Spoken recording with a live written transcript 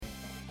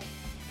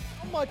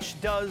much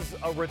does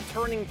a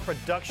returning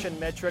production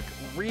metric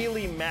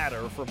really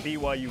matter for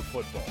BYU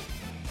football?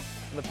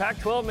 And the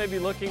Pac-12 may be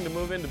looking to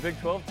move into Big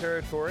 12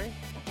 territory.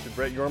 Did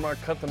Brett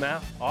Yormark cut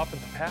the off at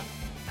the pass?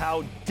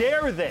 How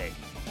dare they?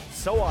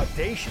 So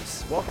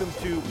audacious. Welcome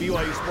to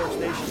BYU Sports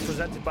Nation,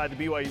 presented by the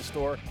BYU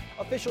Store,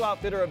 official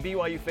outfitter of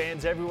BYU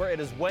fans everywhere.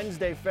 It is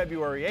Wednesday,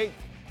 February 8th.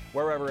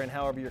 Wherever and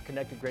however you're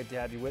connected, great to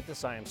have you with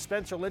us. I am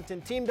Spencer Linton,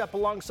 teamed up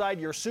alongside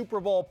your Super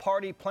Bowl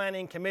party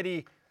planning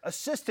committee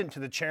assistant to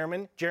the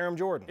chairman, Jarom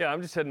Jordan. Yeah,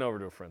 I'm just heading over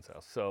to a friend's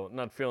house, so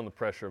not feeling the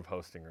pressure of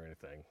hosting or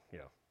anything.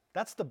 Yeah.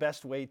 That's the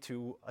best way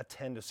to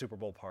attend a Super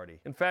Bowl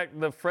party. In fact,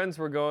 the friends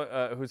we're going,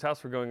 whose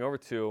house we're going over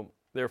to,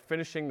 they're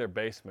finishing their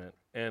basement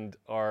and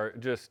are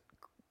just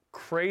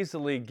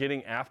crazily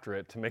getting after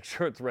it to make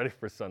sure it's ready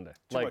for Sunday.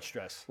 Too much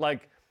stress.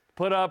 Like,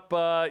 put up,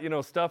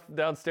 stuff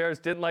downstairs.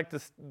 Didn't like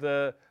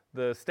the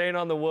stain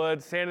on the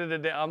wood, sanded it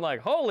down. I'm like,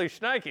 holy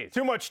shnikes.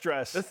 Too much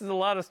stress. This is a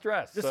lot of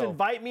stress. Just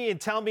invite me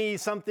and tell me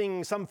some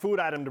food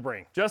item to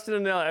bring. Justin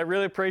and Nell, I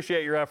really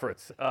appreciate your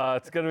efforts.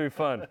 It's going to be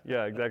fun.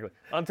 Yeah, exactly.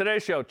 On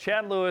today's show,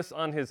 Chad Lewis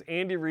on his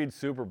Andy Reid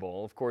Super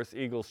Bowl. Of course,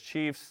 Eagles,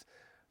 Chiefs.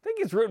 I think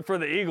he's rooting for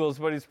the Eagles,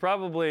 but he's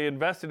probably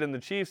invested in the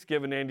Chiefs,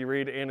 given Andy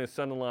Reid and his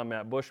son-in-law,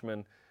 Matt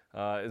Bushman,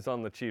 is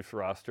on the Chiefs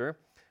roster.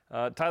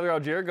 Tyler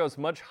Allgeier goes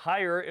much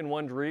higher in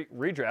one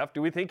redraft.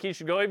 Do we think he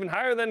should go even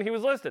higher than he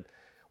was listed?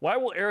 Why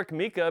will Eric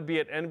Mika be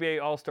at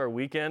NBA All-Star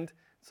Weekend,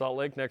 Salt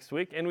Lake next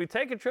week? And we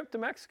take a trip to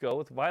Mexico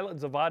with Violet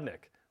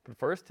Zavodnik. But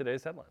first,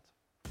 today's headlines.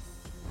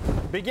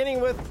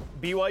 Beginning with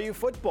BYU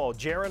football,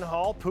 Jaren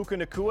Hall, Puka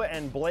Nacua,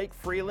 and Blake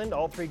Freeland,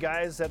 all three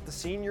guys at the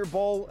Senior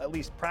Bowl, at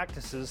least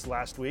practices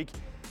last week,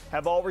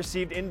 have all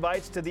received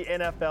invites to the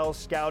NFL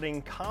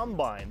Scouting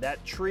Combine.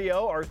 That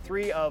trio are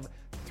three of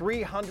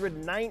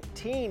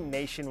 319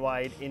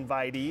 nationwide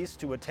invitees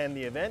to attend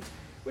the event,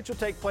 which will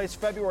take place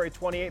February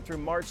 28th through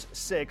March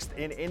 6th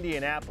in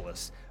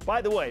Indianapolis.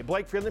 By the way,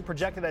 Blake Freeland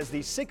projected as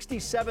the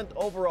 67th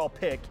overall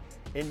pick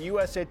in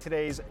USA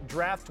Today's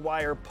Draft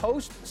Wire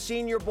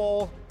post-Senior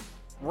Bowl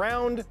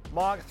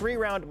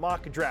three-round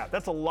mock draft.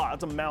 That's a lot.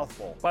 That's a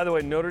mouthful. By the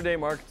way, Notre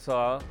Dame,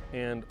 Arkansas,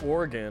 and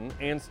Oregon,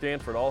 and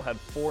Stanford all had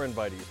 4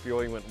 invitees.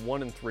 BYU went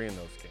 1-3 in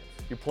those games.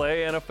 You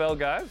play NFL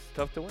guys,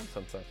 tough to win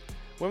sometimes.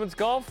 Women's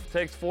golf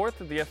takes fourth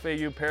at the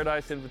FAU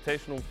Paradise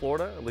Invitational in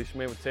Florida. Alicia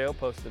May Mateo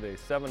posted a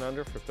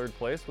 7-under for third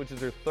place, which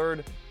is her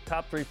third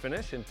top 3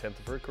 finish and 10th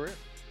of her career.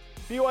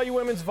 BYU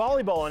women's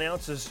volleyball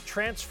announces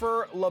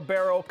transfer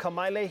libero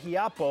Kamaile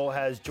Hiapo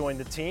has joined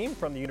the team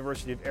from the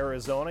University of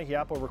Arizona.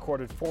 Hiapo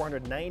recorded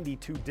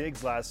 492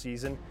 digs last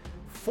season,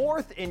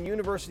 4th in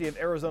University of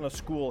Arizona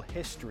school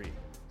history.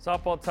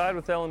 Softball tied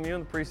with LMU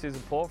in the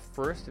preseason poll,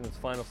 first in its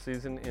final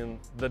season in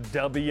the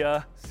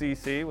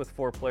WCC with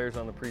 4 players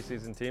on the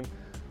preseason team.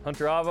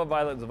 Hunter Ava,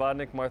 Violet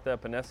Zavodnik, Martha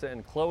Epinesa,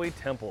 and Chloe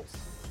Temples.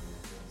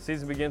 The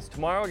season begins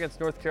tomorrow against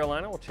North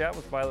Carolina. We'll chat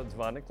with Violet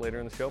Zavodnik later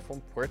in the show from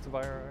Puerto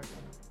Vallarta.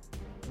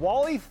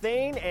 Wally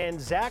Thane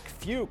and Zach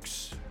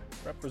Fuchs,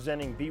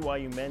 representing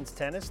BYU men's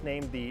tennis,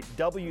 named the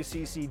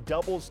WCC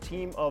Doubles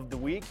Team of the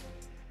Week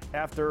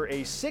after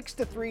a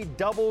 6-3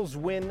 doubles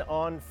win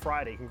on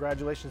Friday.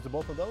 Congratulations to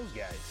both of those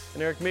guys.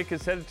 And Eric Mika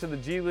is headed to the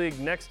G League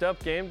Next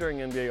Up game during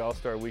NBA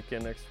All-Star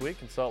Weekend next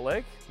week in Salt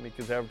Lake.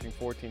 Mika's averaging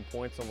 14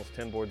 points, almost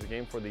 10 boards a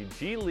game for the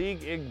G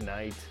League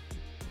Ignite.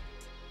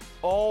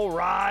 All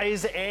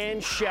rise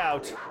and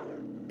shout.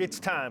 It's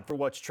time for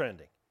What's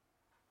Trending.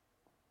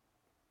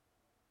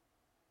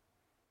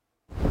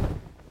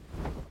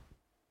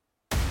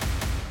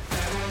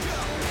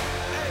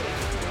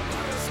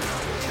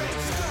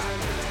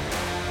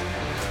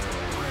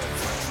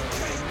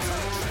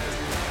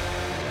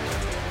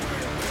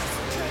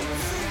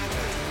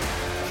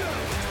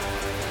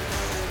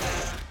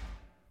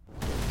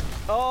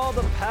 Oh,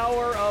 the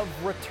power of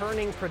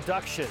returning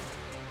production.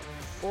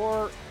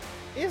 Or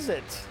is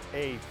it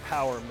a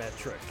power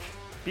metric?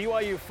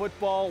 BYU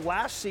football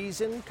last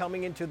season,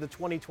 coming into the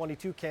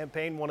 2022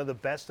 campaign, one of the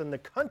best in the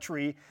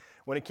country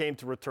when it came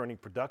to returning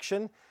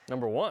production.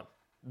 Number 1.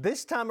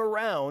 This time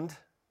around,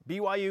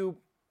 BYU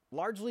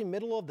largely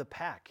middle of the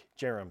pack,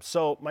 Jarom.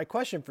 So my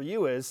question for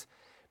you is,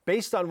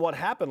 based on what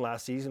happened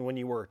last season when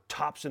you were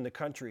tops in the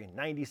country,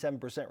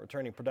 97%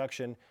 returning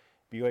production,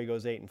 BYU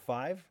goes 8-5.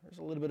 There's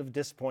a little bit of a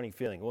disappointing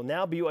feeling. Well,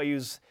 now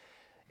BYU's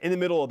in the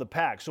middle of the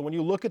pack. So when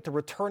you look at the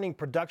returning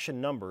production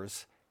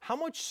numbers, how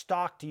much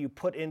stock do you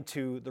put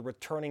into the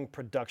returning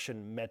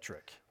production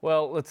metric?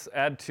 Well, let's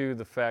add to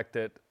the fact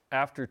that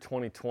after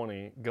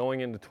 2020,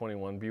 going into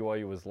 21,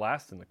 BYU was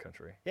last in the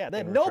country. Yeah, they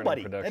had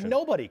nobody. They had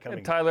nobody coming.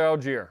 And Tyler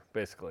Allgeier,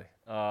 basically.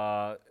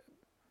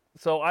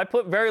 So I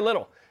put very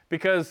little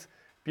because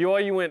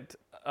BYU went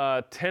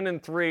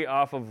 10-3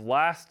 off of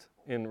last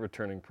in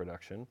returning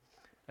production.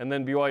 And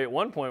then BYU at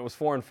one point was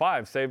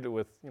 4-5, saved it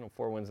with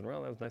 4 wins in a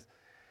row. That was nice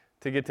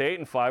to get to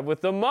 8-5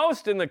 with the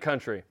most in the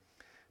country.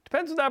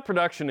 Depends what that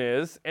production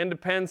is, and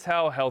depends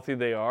how healthy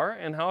they are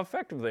and how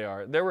effective they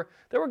are. There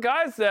were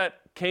guys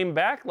that came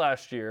back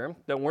last year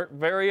that weren't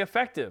very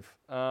effective,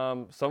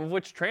 some of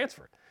which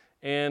transferred.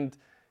 And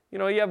you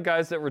have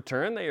guys that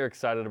return that you're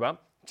excited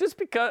about. just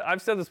because,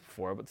 I've said this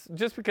before, but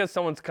just because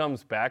someone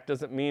comes back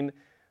doesn't mean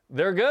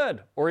they're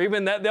good or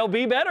even that they'll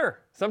be better.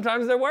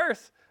 Sometimes they're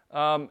worse.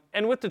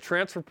 And with the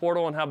transfer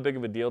portal and how big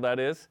of a deal that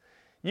is,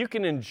 you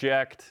can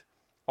inject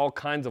all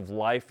kinds of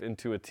life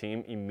into a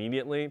team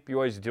immediately.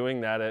 BYU's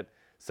doing that at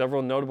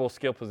several notable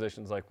skill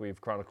positions like we've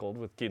chronicled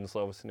with Keaton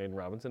Slovis and Aiden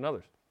Robbins and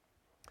others.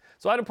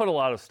 So I don't put a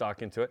lot of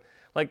stock into it.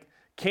 Like,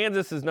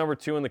 Kansas is number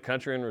 2 in the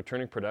country in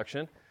returning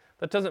production.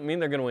 That doesn't mean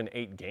they're going to win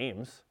 8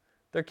 games.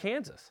 They're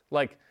Kansas.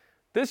 Like,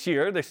 this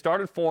year, they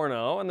started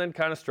 4-0 and then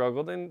kind of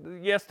struggled.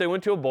 And yes, they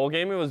went to a bowl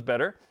game. It was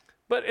better.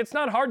 But it's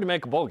not hard to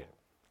make a bowl game.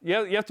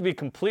 You have to be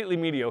completely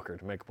mediocre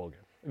to make a bowl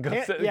game. Go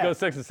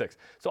 6-6.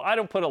 So I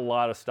don't put a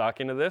lot of stock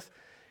into this.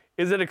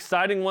 Is it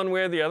exciting one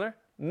way or the other?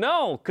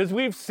 No, because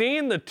we've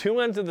seen the two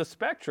ends of the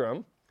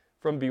spectrum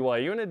from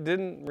BYU, and it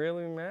didn't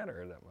really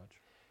matter that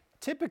much.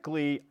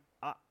 Typically,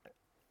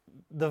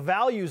 the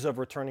values of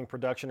returning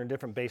production are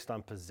different based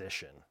on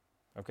position.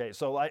 Okay,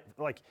 so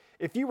like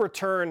if you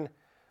return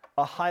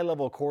a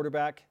high-level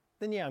quarterback,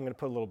 then yeah, I'm going to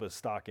put a little bit of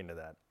stock into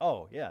that.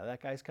 Oh, yeah,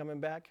 that guy's coming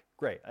back?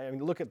 Great. I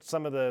mean, look at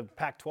some of the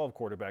Pac-12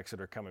 quarterbacks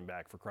that are coming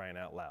back, for crying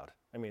out loud.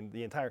 I mean,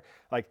 the entire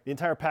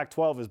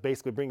Pac-12 is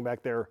basically bringing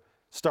back their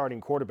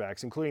starting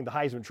quarterbacks, including the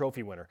Heisman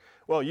Trophy winner.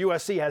 Well,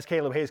 USC has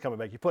Caleb Hayes coming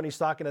back. You put any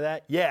stock into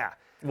that? Yeah.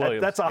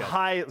 That's a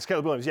high,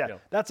 Caleb Williams, yeah.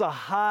 That's a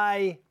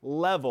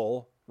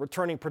high-level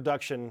returning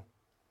production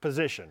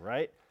position,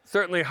 right?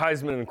 Certainly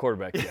Heisman and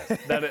quarterback, yes.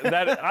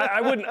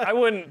 I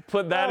wouldn't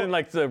put that in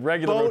like the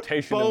regular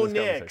rotation. Bo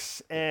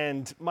Nix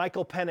and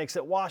Michael Penix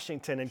at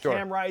Washington and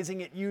Cam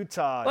Rising at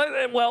Utah.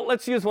 Well,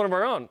 let's use one of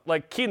our own.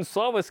 Like Keaton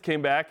Slovis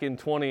came back in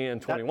 20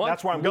 and 21.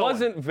 That's where I'm going.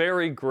 Wasn't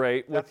very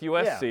great with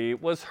USC.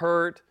 Was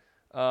hurt.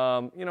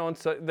 And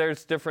so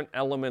there's different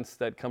elements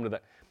that come to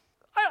that.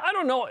 I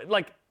don't know.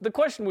 Like, the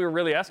question we were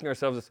really asking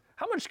ourselves is,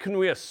 how much can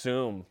we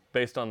assume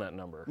based on that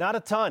number? Not a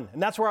ton,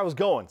 and that's where I was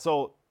going.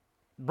 So,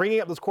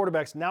 bringing up those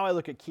quarterbacks, now I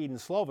look at Keaton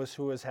Slovis,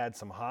 who has had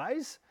some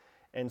highs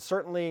and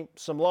certainly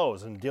some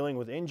lows and dealing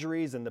with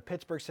injuries, and the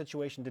Pittsburgh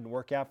situation didn't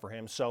work out for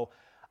him. So,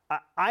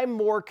 I'm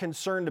more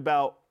concerned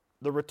about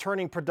the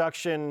returning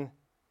production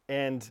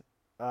and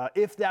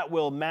if that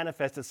will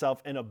manifest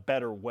itself in a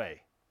better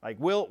way. Like,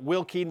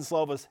 will Keaton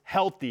Slovis,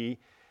 healthy,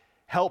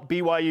 help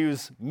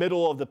BYU's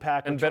middle of the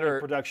pack and better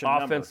production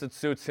offense number? that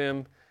suits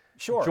him?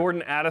 Sure.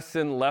 Jordan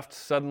Addison left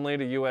suddenly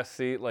to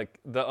USC. Like,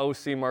 the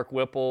OC Mark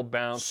Whipple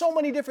bounced. So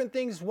many different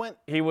things went.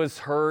 He was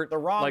hurt the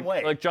wrong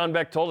way. Like John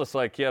Beck told us,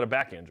 like, he had a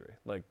back injury.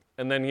 Like,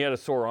 and then he had a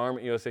sore arm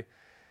at USC.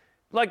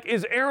 Like,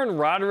 is Aaron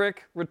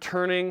Roderick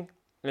returning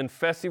and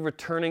Fessy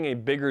returning a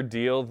bigger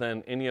deal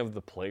than any of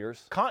the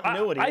players?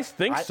 Continuity. I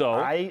think so.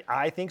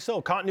 I think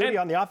so. Continuity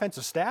on the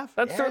offensive staff?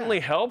 That certainly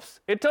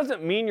helps. It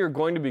doesn't mean you're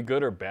going to be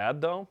good or bad,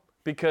 though,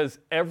 because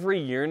every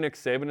year Nick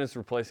Saban is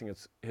replacing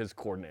his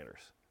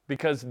coordinators.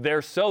 Because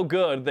they're so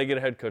good, they get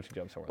a head coaching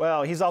job somewhere.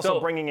 Well, he's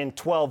also bringing in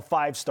 12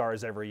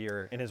 5-stars every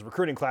year in his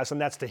recruiting class, and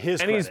that's to his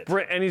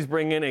credit. And he's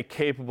bringing in a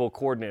capable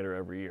coordinator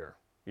every year.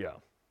 Yeah.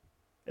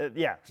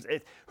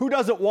 Who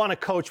doesn't want to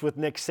coach with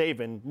Nick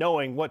Saban,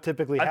 knowing what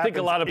typically happens? I think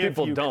a lot of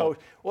people don't.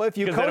 Well, if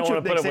you coach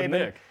with Nick Saban,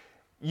 with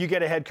you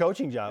get a head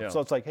coaching job. Yeah. So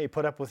it's like, hey,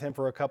 put up with him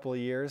for a couple of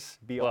years,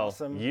 be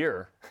awesome.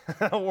 Year.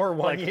 Or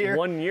one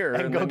year.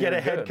 And go get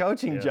a head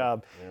coaching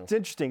job. Yeah. It's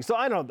interesting. So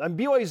I don't know.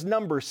 BYU's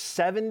number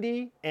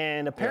 70,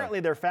 and apparently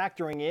they're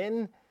factoring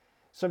in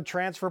some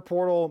transfer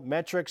portal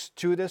metrics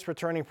to this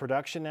returning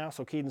production now.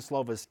 So Keaton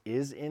Slovis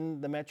is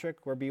in the metric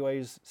where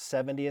BYU's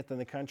 70th in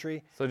the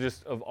country. So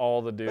just of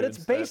all the dudes. But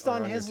it's based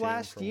on his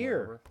last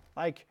year.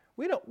 Like,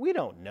 we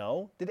don't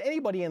know. Did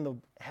anybody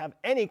have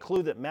any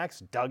clue that Max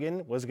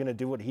Duggan was going to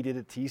do what he did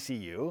at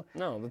TCU?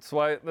 No,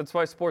 that's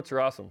why sports are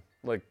awesome.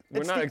 Like, we're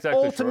it's not the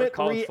exactly ultimate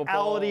sure.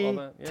 reality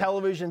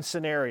television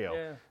scenario.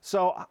 Yeah.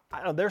 So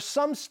there's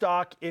some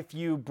stock if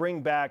you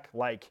bring back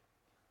like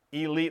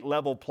elite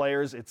level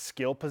players at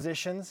skill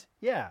positions.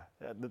 Yeah,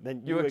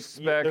 then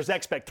there's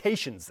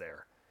expectations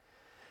there.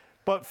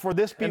 But for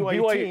this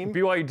BYU team,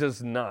 BYU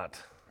does not.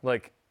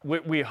 Like,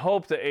 we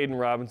hope that Aiden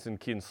Robinson,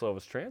 Keaton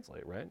Slovis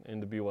translate right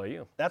into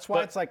BYU. That's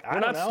why it's like, we're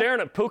not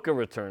staring at Puka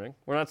returning.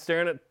 We're not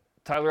staring at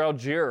Tyler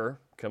Algier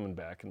coming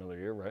back another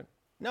year, right?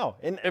 No.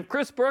 And if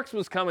Chris Brooks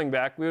was coming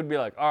back, we would be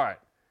like, all right,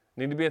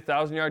 need to be a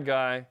 1,000-yard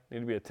guy,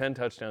 need to be a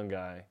 10-touchdown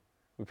guy.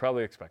 We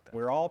probably expect that.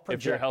 We're all projecting.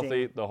 If you're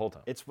healthy the whole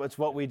time. It's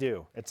what we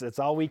do. It's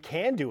all we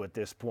can do at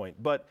this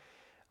point. But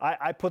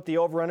I put the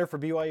over-under for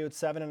BYU at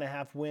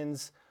 7.5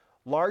 wins,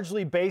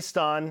 largely based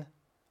on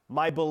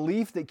my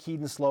belief that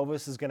Keaton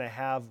Slovis is going to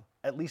have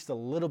at least a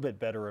little bit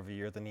better of a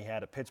year than he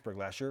had at Pittsburgh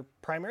last year,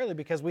 primarily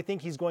because we think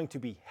he's going to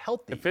be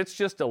healthy. If it's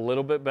just a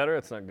little bit better,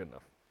 it's not good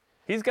enough.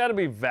 He's got to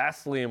be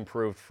vastly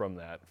improved from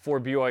that for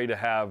BYU to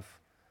have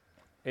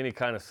any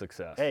kind of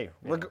success. Hey,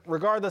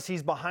 regardless,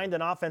 he's behind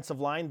an offensive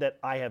line that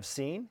I have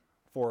seen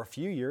for a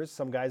few years.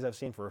 Some guys I've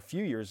seen for a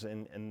few years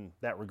in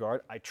that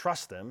regard. I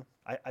trust them.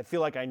 I feel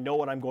like I know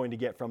what I'm going to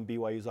get from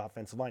BYU's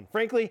offensive line.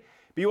 Frankly,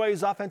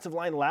 BYU's offensive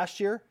line last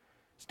year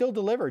still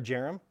delivered,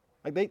 Jerem.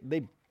 Like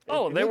they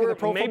Oh, If they you look were at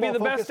Pro maybe Football the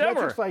Focus best ever.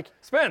 metrics, like,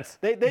 Spence,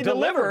 they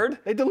delivered.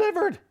 They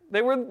delivered.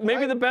 They were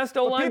maybe Right? the best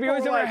But O-line people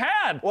BYU's were ever like-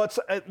 had. Well, it's,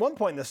 at one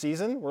point in the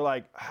season, we're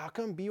like, how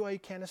come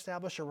BYU can't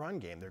establish a run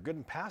game? They're good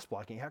in pass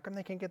blocking. How come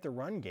they can't get the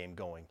run game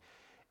going?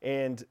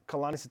 And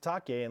Kalani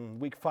Sitake in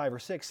week 5 or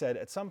 6 said,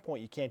 at some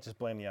point, you can't just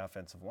blame the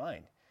offensive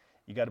line.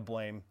 You got to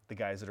blame the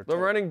guys that are The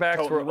running backs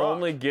were toting the rock.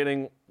 only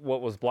getting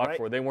what was blocked Right.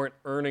 for. They weren't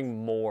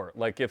earning more.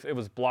 Like if it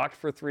was blocked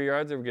for 3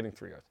 yards, they were getting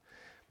 3 yards.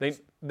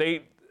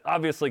 They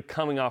obviously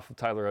coming off of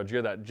Tyler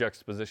Algier, that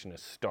juxtaposition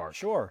is stark.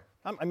 Sure.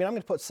 I'm going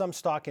to put some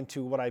stock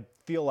into what I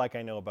feel like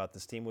I know about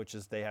this team, which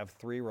is they have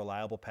 3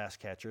 reliable pass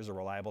catchers, a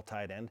reliable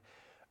tight end,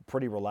 a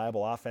pretty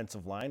reliable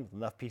offensive line,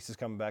 enough pieces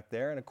coming back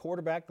there, and a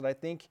quarterback that I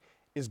think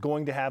is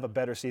going to have a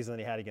better season than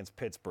he had against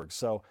Pittsburgh.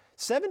 So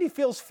 70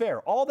 feels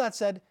fair. All that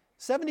said,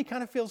 70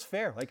 kind of feels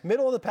fair. Like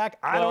middle of the pack,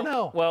 I don't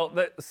know. Well,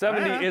 the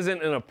 70 Ah.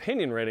 isn't an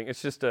opinion rating.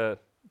 It's just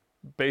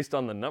based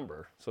on the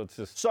number. So it's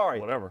just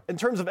whatever. In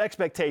terms of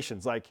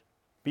expectations, like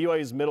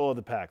BYU's middle of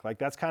the pack, like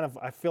that's kind of,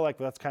 I feel like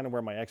that's kind of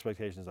where my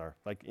expectations are,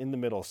 like in the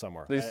middle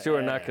somewhere. These two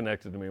are not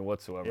connected to me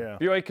whatsoever. Yeah.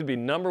 BYU could be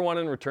number 1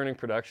 in returning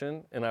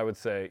production, and I would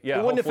say, yeah,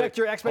 It wouldn't hopefully- affect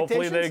your Hopefully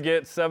expectations? they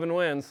get 7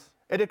 wins.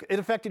 It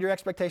affected your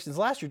expectations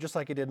last year, just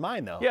like it did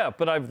mine, though. Yeah,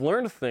 but I've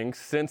learned things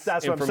since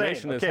That's what I'm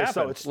information saying. has Okay, happened.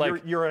 so it's-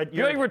 like, you're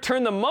BYU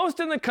returned the most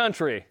in the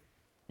country.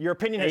 Your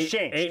opinion has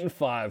changed. 8 and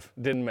 5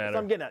 didn't matter. That's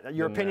what I'm getting at.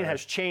 Your Didn't opinion matter.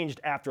 has changed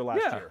after last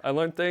Yeah, year. I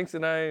learned things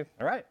and I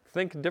All right.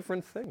 think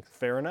different things.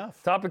 Fair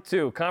enough. Topic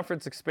 2,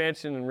 conference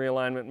expansion and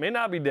realignment may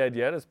not be dead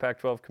yet, as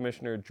Pac-12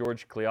 Commissioner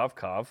George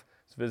Kliavkov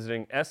is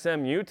visiting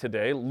SMU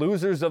today,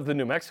 losers of the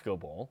New Mexico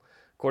Bowl.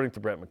 According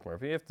to Brett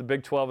McMurphy, if the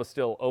Big 12 is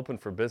still open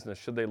for business,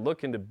 should they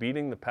look into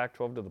beating the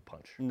Pac-12 to the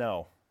punch?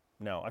 No.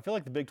 I feel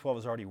like the Big 12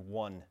 has already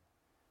won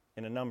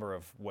in a number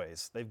of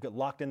ways. They've got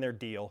locked in their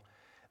deal.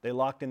 They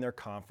locked in their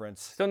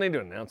conference. Still need to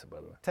announce it, by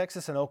the way.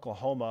 Texas and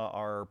Oklahoma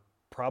are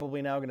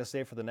probably now going to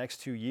stay for the next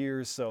 2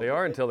 years. So They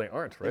are until they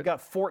aren't, right? They've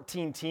got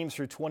 14 teams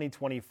through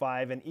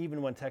 2025, and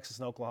even when Texas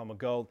and Oklahoma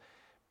go,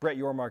 Brett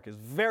Yormark is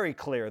very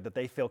clear that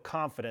they feel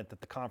confident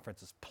that the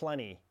conference is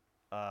plenty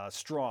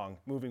strong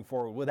moving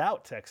forward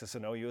without Texas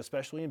and OU,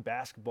 especially in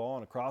basketball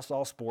and across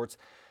all sports.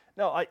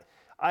 No,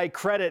 I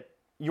credit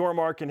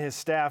Yormark and his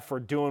staff for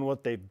doing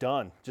what they've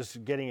done,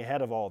 just getting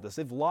ahead of all this.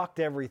 They've locked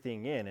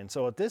everything in, and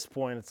so at this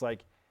point, it's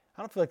like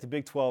I don't feel like the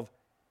Big 12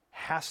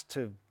 has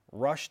to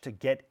rush to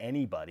get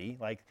anybody.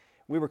 Like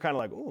we were kind of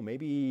like, oh,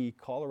 maybe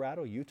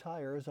Colorado, Utah,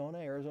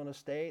 Arizona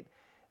State.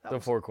 The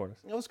 4 corners.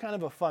 It was kind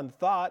of a fun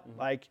thought,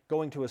 like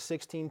going to a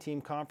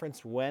 16-team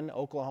conference when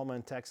Oklahoma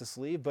and Texas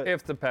leave. But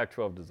If the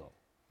Pac-12 dissolves.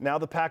 now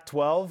the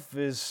Pac-12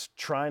 is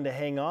trying to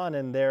hang on,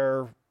 and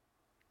their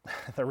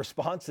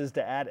response is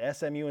to add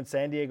SMU and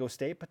San Diego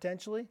State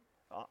potentially.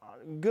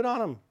 Good on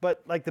them.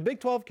 But like the Big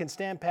 12 can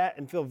stand pat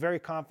and feel very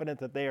confident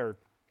that they are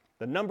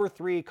the number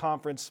 3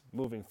 conference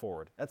moving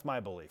forward. That's my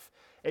belief.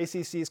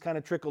 ACC's kind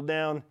of trickled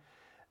down.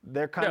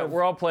 They're kind Yeah, of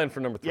we're all playing for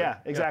number 3. yeah,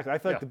 exactly. I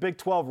feel like the Big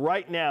 12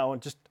 right now,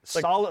 and just It's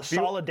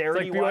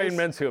solidarity like BYU and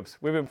men's hoops.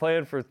 We've been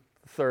playing for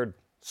third.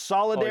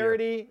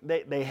 Solidarity,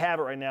 they have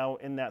it right now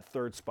in that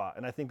 3rd spot,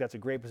 and I think that's a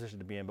great position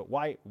to be in. But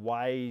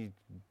why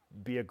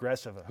be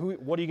aggressive?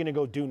 What are you going to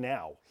go do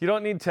now? You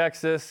don't need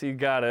Texas. You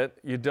got it.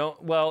 You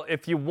don't. Well,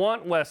 if you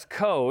want West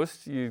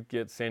Coast, you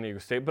get San Diego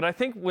State. But I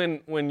think when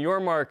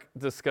Yormark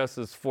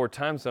discusses 4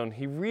 time zone,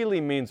 he really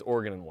means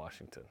Oregon and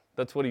Washington.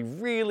 That's what he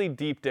really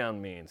deep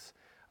down means.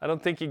 I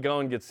don't think you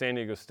go and get San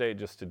Diego State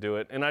just to do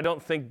it, and I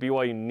don't think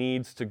BYU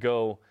needs to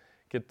go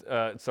get.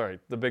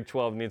 The Big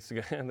 12 needs to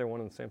go. And they're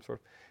one and the same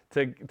sort.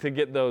 To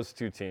get those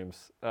 2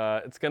 teams,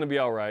 it's going to be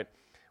all right.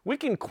 We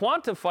can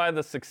quantify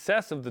the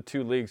success of the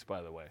 2 leagues,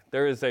 by the way.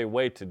 There is a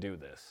way to do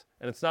this,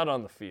 and it's not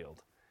on the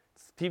field.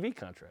 It's a TV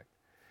contract.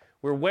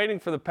 We're waiting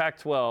for the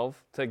Pac-12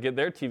 to get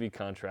their TV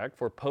contract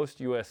for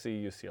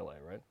post-USC, UCLA,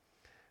 right?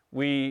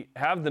 We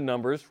have the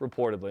numbers,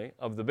 reportedly,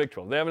 of the Big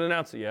 12. They haven't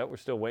announced it yet. We're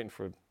still waiting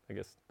for, I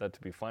guess, that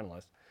to be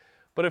finalized.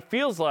 But it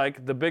feels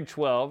like the Big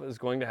 12 is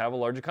going to have a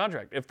larger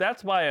contract. If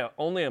that's by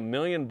only $1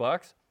 million,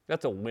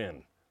 that's a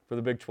win for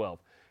the Big 12.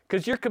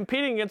 Because you're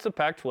competing against the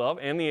Pac-12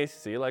 and the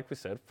ACC, like we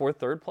said, for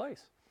 3rd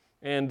place.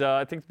 And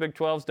I think the Big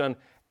 12's done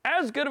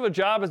as good of a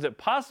job as it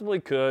possibly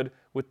could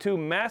with 2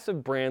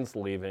 massive brands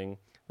leaving.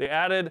 They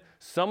added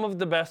some of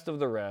the best of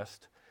the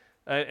rest.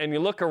 And you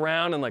look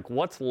around and like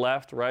what's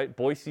left, right?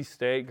 Boise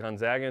State,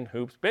 Gonzaga in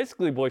hoops,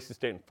 basically Boise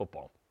State in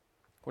football.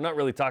 We're not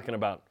really talking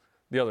about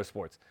the other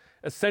sports.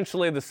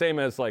 Essentially the same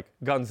as like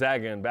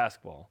Gonzaga in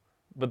basketball,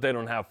 but they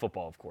don't have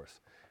football, of course.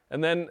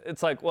 And then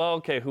it's like, well,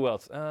 okay, who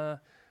else?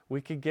 We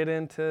could get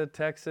into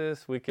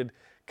Texas. We could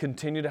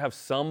continue to have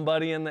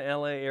somebody in the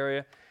LA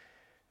area.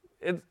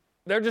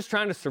 They're just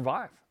trying to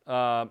survive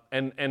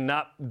and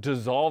not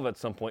dissolve at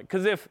some point.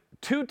 Because if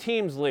 2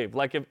 teams leave,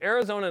 like if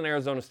Arizona and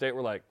Arizona State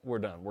were like, we're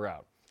done, we're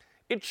out,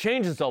 it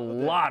changes a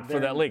lot for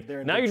that league.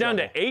 Now you're down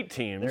to 8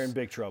 teams. They're in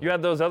big trouble. You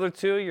had those other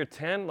 2, you're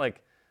 10.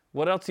 Like,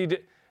 what else do you do?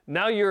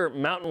 Now you're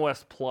Mountain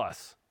West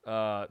plus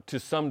to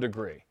some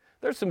degree.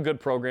 There's some good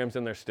programs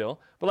in there still.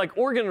 But like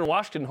Oregon and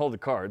Washington hold the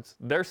cards.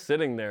 They're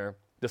sitting there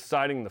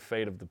deciding the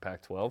fate of the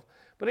Pac-12.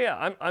 But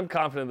yeah, I'm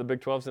confident the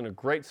Big 12's in a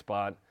great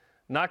spot.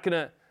 Not going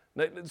to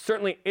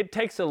certainly, it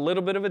takes a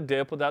little bit of a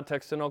dip without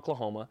Texas and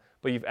Oklahoma,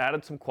 but you've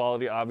added some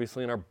quality,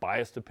 obviously, in our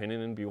biased opinion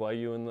in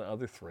BYU and the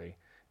other three.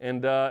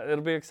 And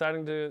it'll be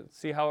exciting to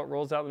see how it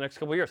rolls out in the next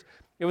couple of years.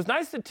 It was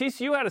nice that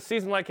TCU had a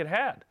season like it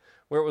had,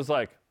 where it was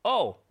like,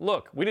 oh,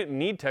 look, we didn't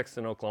need Texas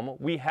and Oklahoma.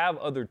 We have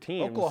other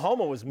teams.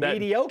 Oklahoma was that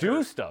mediocre.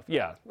 Do stuff.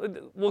 Yeah,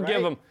 we'll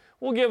give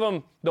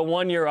them the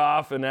 1 year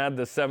off and add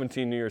the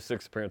 17 New Year's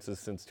Six appearances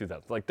since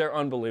 2000. Like, they're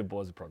unbelievable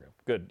as a program.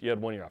 Good, you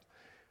had 1 year off.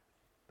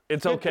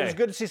 It's okay. It was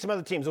good to see some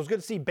other teams. It was good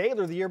to see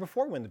Baylor the year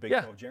before win the Big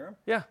 12, Jerem.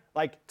 Yeah.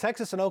 Like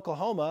Texas and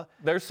Oklahoma.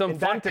 There's some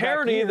fun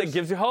parity that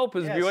gives you hope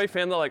as a BYU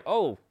fan. They're like,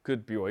 oh,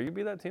 could BYU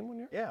be that team 1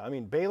 year? Yeah, I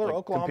mean, Baylor,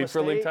 Oklahoma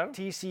State,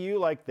 TCU,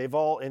 like they've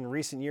all in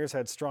recent years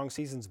had strong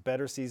seasons,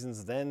 better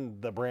seasons than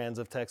the brands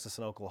of Texas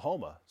and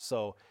Oklahoma.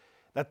 So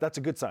that's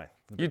a good sign.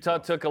 Utah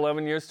took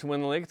 11 years to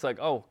win the league. It's like,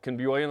 oh, can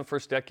BYU in the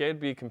first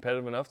decade be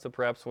competitive enough to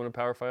perhaps win a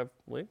Power 5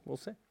 league? We'll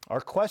see. Our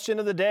question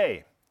of the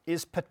day.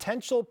 Is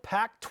potential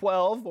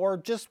Pac-12 or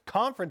just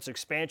conference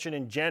expansion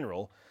in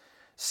general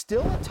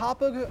still a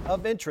topic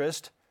of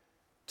interest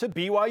to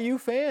BYU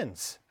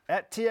fans?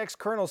 At TX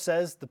Colonel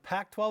says the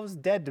Pac-12 is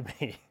dead to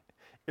me.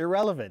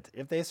 Irrelevant.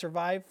 If they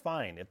survive,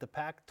 fine. If the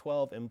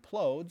Pac-12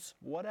 implodes,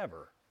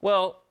 whatever.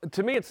 Well,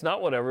 to me, it's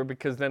not whatever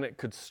because then it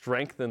could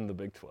strengthen the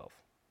Big 12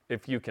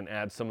 if you can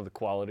add some of the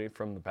quality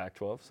from the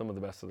Pac-12, some of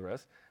the best of the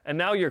rest. And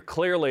now you're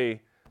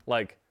clearly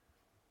like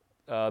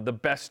the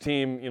best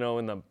team,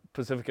 in the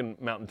Pacific and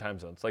Mountain time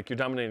zones. Like, you're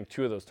dominating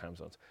two of those time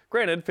zones.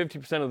 Granted,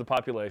 50% of the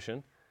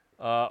population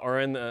are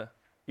in the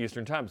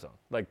Eastern time zone.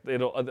 Like,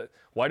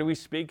 why do we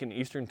speak in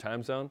Eastern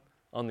time zone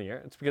on the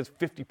air? It's because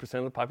 50%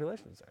 of the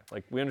population is there.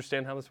 Like, we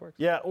understand how this works.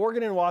 Yeah,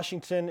 Oregon and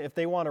Washington, if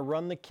they want to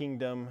run the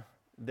kingdom,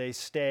 they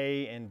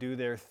stay and do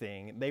their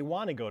thing. They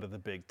want to go to the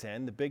Big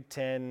Ten. The Big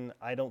Ten,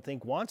 I don't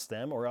think, wants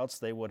them, or else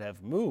they would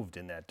have moved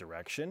in that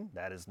direction.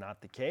 That is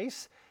not the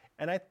case.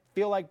 And I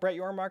feel like Brett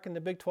Yormark and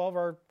the Big 12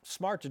 are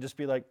smart to just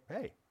be like,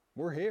 hey,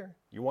 we're here.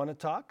 You want to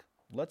talk?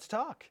 Let's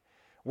talk.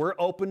 We're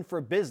open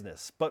for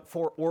business, but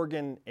for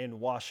Oregon and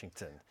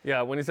Washington.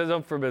 Yeah, when he says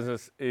open for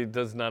business, he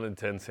does not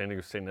intend San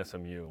Diego State and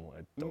SMU,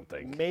 I don't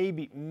think.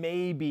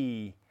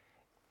 Maybe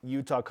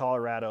Utah,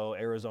 Colorado,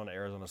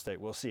 Arizona State.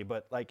 We'll see.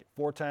 But like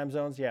 4 time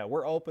zones, yeah,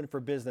 we're open for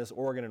business,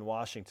 Oregon and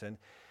Washington.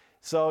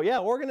 So, yeah,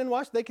 Oregon and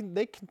Washington,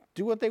 they can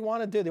do what they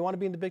want to do. They want to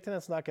be in the Big Ten.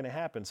 That's not going to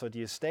happen. So do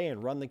you stay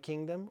and run the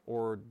kingdom,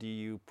 or do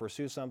you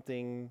pursue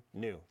something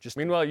new?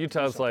 Meanwhile,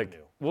 Utah's like,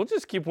 we'll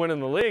just keep winning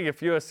the league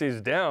if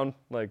USC's down.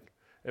 Like,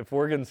 if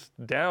Oregon's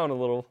down a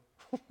little.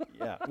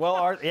 Yeah.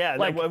 Well,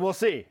 we'll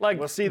see. Like,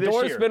 we'll see this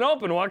door's year. Been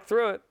open. Walk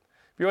through it.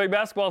 BYU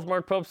Basketball is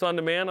Mark Pope's On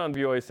Demand on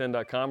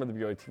BYUSN.com or the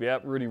BYU TV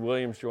app. Rudy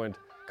Williams joined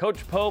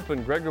Coach Pope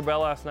and Greg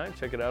Wrubell last night.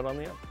 Check it out on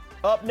the app.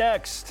 Up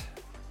next,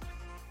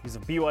 he's a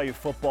BYU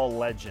football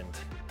legend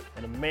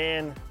and a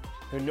man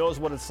who knows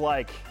what it's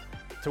like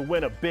to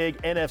win a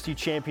big NFC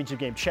championship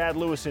game. Chad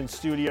Lewis in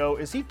studio.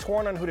 Is he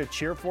torn on who to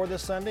cheer for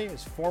this Sunday?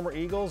 His former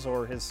Eagles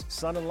or his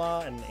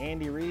son-in-law and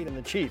Andy Reid and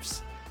the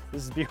Chiefs?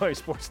 This is BYU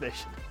Sports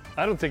Nation.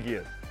 I don't think he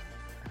is.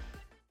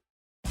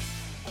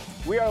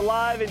 We are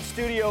live in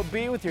Studio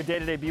B with your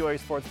day-to-day BYU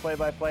Sports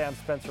play-by-play. I'm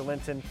Spencer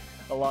Linton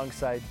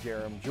alongside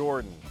Jerem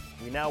Jordan.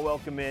 We now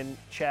welcome in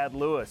Chad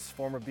Lewis,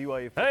 former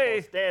BYU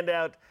football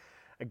standout,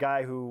 a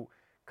guy who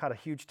caught a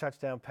huge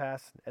touchdown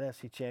pass in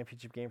NFC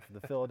championship game for the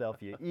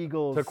Philadelphia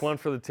Eagles. Took one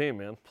for the team,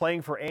 man.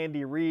 Playing for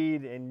Andy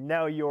Reid, and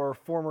now your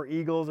former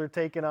Eagles are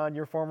taking on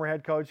your former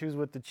head coach who's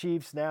with the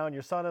Chiefs now, and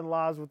your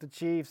son-in-law's with the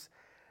Chiefs.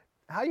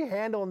 How are you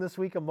handling this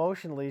week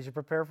emotionally as you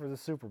prepare for the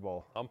Super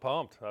Bowl? I'm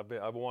pumped.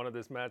 I've wanted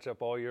this matchup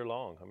all year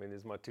long. I mean,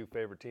 these are my two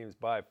favorite teams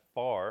by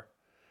far.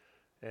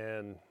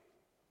 And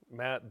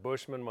Matt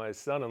Bushman, my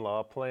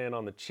son-in-law, playing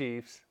on the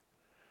Chiefs.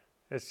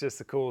 It's just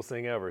the coolest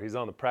thing ever. He's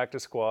on the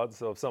practice squad,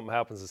 so if something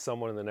happens to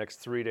someone in the next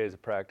 3 days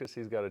of practice,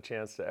 he's got a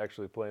chance to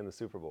actually play in the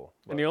Super Bowl.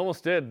 And he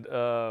almost did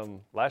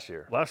last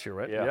year. Last year,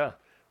 right? Yeah.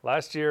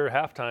 Last year,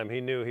 halftime, he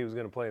knew he was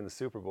going to play in the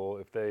Super Bowl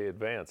if they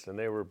advanced. And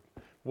they were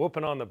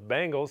whooping on the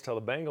Bengals till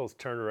the Bengals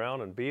turned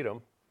around and beat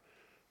them.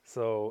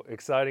 So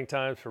exciting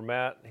times for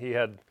Matt. He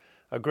had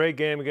a great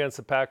game against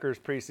the Packers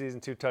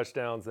preseason, 2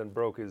 touchdowns, then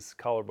broke his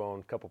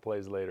collarbone a couple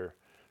plays later.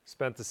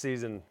 Spent the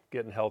season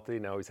getting healthy.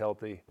 Now he's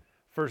healthy.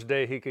 First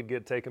day he could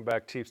get taken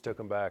back, Chiefs took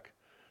him back.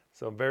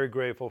 So I'm very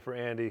grateful for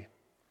Andy.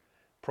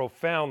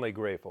 Profoundly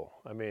grateful.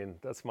 I mean,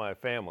 that's my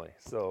family.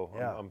 So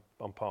yeah.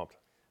 I'm pumped.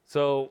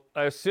 So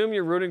I assume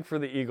you're rooting for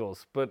the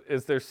Eagles, but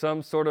is there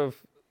some sort of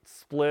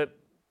split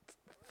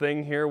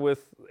thing here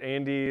with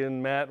Andy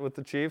and Matt with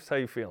the Chiefs? How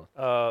you feeling?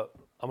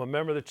 I'm a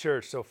member of the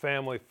church, so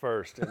family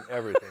first and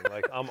everything.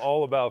 Like, I'm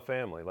all about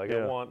family. Like,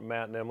 I want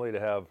Matt and Emily to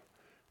have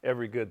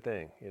every good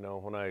thing. You know,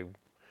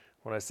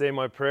 when I say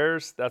my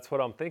prayers, that's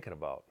what I'm thinking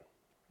about.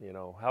 You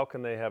know, how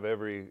can they have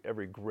every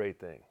great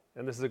thing?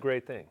 And this is a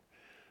great thing.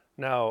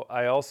 Now,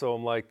 I also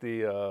am like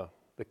the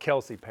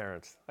Kelsey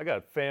parents. I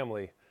got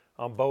family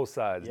on both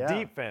sides,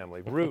 deep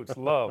family, roots,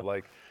 love.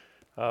 Like,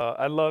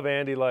 I love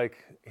Andy like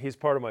he's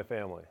part of my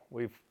family.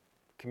 We've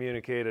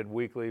communicated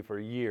weekly for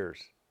years.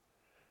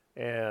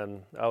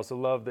 And I also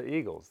love the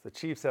Eagles. The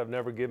Chiefs have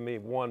never given me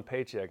one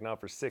paycheck, not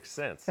for 6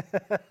 cents.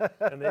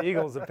 And the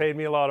Eagles have paid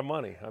me a lot of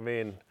money. I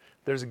mean,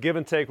 there's a give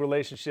and take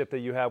relationship that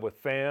you have with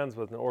fans,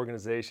 with an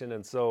organization,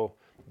 and so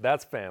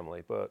that's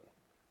family. But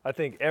I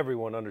think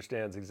everyone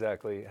understands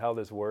exactly how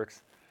this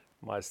works.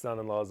 My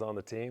son-in-law is on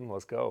the team.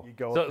 Let's go. You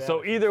go So, with so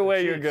them. either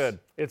way, you're Chiefs. good.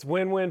 It's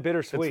win-win,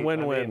 bittersweet. It's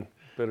win-win, I mean,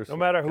 bittersweet. no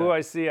matter who Okay.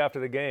 I see after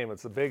the game,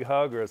 it's a big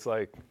hug or it's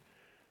like,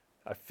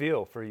 I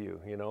feel for you,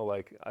 you know,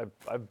 like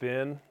I've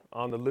been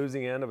on the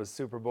losing end of a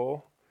Super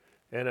Bowl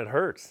and it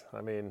hurts.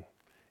 I mean,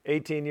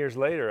 18 years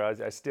later,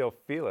 I still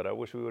feel it. I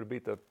wish we would have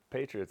beat the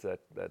Patriots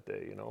that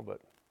day, you know,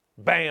 but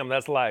bam,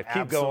 that's life.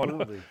 Keep going.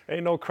 Absolutely.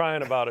 Ain't no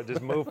crying about it.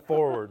 Just move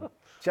forward.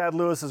 Chad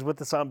Lewis is with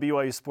us on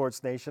BYU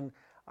Sports Nation.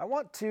 I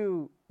want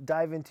to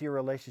dive into your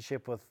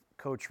relationship with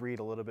Coach Reed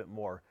a little bit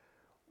more.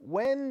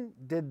 When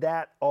did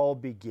that all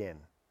begin,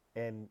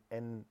 and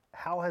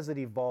how has it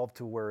evolved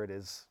to where it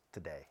is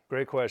today?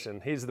 Great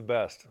question. He's the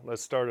best.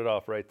 Let's start it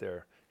off right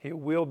there. He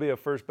will be a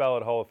first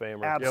ballot Hall of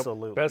Famer.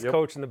 Absolutely. Best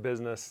coach in the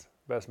business,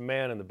 best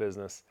man in the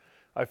business.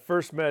 I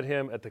first met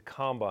him at the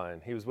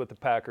Combine. He was with the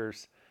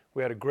Packers.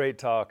 We had a great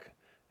talk,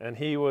 and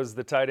he was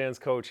the tight ends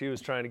coach. He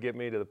was trying to get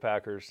me to the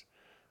Packers.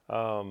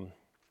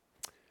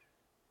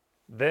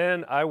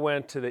 Then I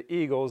went to the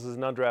Eagles as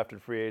an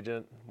undrafted free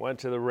agent, went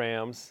to the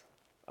Rams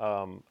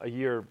a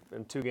year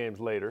and 2 games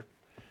later.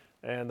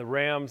 And the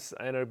Rams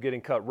ended up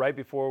getting cut right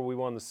before we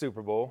won the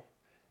Super Bowl.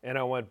 And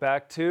I went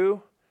back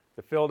to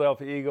the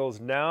Philadelphia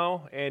Eagles,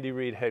 now Andy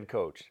Reid head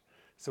coach.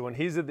 So when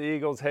he's at the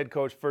Eagles head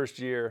coach first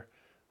year,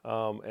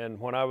 and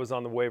when I was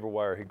on the waiver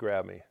wire, he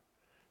grabbed me.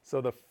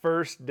 So the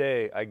first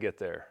day I get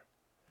there,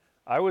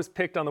 I was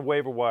picked on the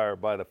waiver wire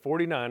by the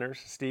 49ers,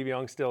 Steve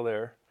Young still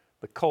there,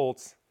 the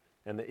Colts,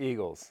 and the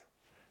Eagles.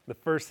 The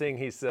first thing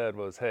he said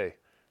was, hey,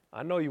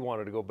 I know you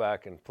wanted to go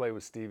back and play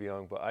with Steve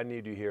Young, but I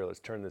need you here. Let's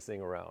turn this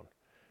thing around.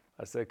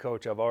 I said,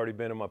 Coach, I've already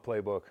been in my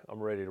playbook. I'm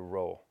ready to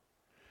roll.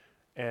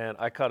 And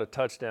I caught a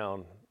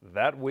touchdown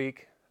that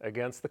week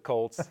against the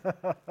Colts.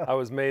 I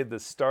was made the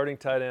starting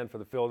tight end for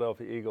the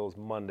Philadelphia Eagles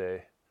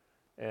Monday,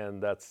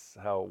 and that's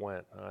how it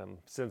went.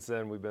 Since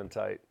then, we've been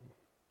tight.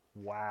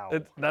 Wow.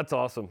 That's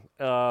awesome.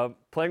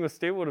 Playing with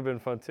Steve would have been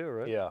fun too,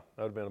 right? Yeah,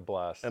 that would have been a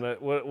blast. And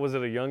was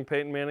it a young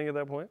Peyton Manning at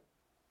that point?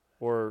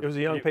 Or It was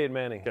a young Peyton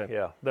Manning, okay,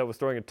 yeah. that was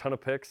throwing a ton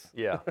of picks.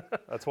 Yeah,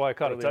 that's why I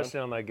caught a Early on.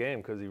 touchdown that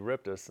game, because he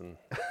ripped us, and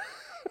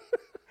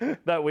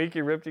That week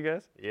he ripped you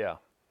guys? yeah.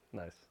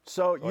 Nice.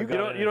 So I you got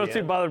go it. You don't the seem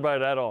end. bothered by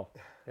it at all.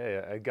 Yeah,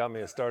 it got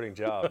me a starting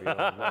job, you know,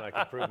 and then I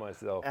can prove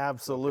myself.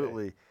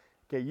 absolutely.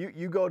 Okay,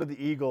 you go to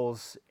the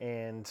Eagles,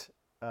 and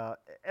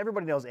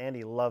everybody knows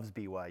Andy loves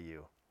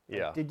BYU.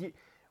 Yeah.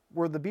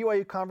 Were the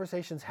BYU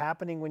conversations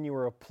happening when you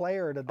were a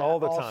player, or did that All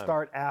the all time.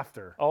 start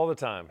after? All the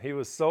time. He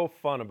was so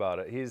fun about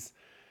it.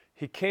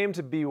 He came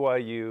to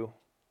BYU,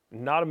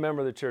 not a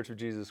member of the Church of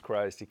Jesus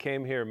Christ. He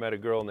came here and met a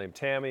girl named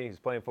Tammy. He's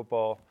playing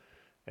football.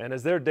 And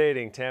as they're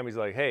dating, Tammy's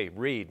like, hey,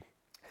 Reed,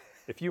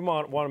 if you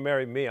want to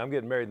marry me, I'm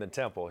getting married in the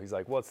temple. He's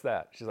like, what's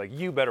that? She's like,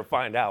 you better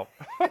find out.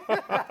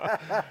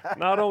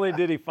 Not only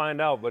did he find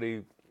out, but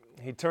he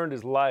turned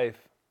his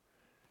life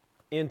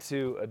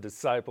into a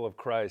disciple of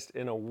Christ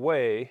in a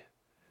way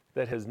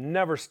that has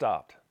never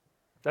stopped.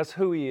 That's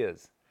who he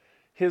is.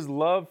 His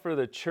love for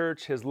the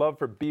church, his love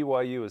for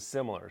BYU is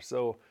similar.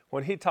 So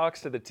when he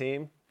talks to the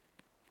team,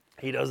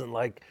 he doesn't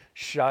like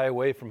shy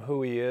away from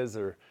who he is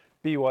or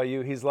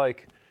BYU.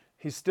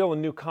 He's still a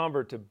new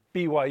convert to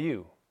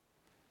BYU.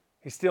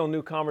 He's still a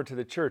new convert to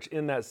the church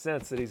in that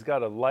sense that he's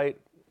got a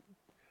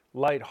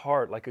light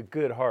heart, like a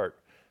good heart.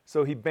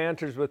 So he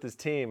banters with his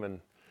team, and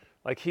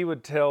like he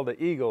would tell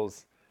the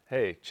Eagles,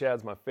 hey,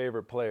 Chad's my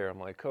favorite player. I'm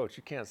like, Coach,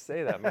 you can't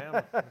say that,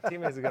 man. My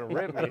teammates are going to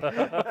rip me.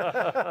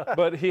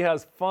 But he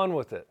has fun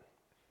with it,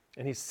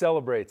 and he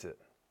celebrates it.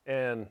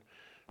 And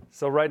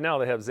so right now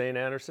they have Zane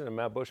Anderson and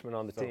Matt Bushman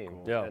on the team,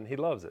 cool. Yeah. and he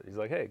loves it. He's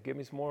like, hey, give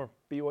me some more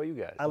BYU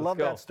guys. I love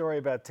go. that story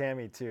about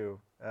Tammy too.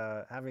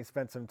 Having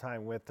spent some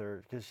time with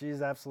her, because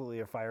she's absolutely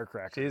a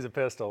firecracker. She's a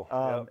pistol.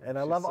 Yep. And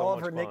I She's love so all of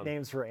much her fun.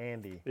 nicknames for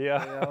Andy.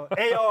 Yeah. You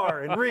know,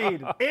 AR and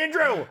Reed,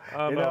 Andrew.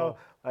 I You know. know,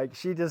 like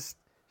she is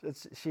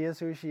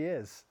who she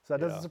is. So it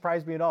doesn't Yeah.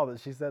 surprise me at all that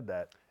she said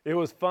that. It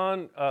was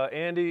fun.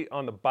 Andy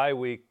on the bye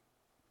week,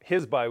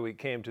 his bye week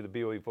came to the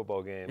BYU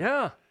football game.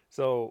 Yeah.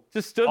 So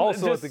Just stood,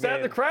 also just at the sat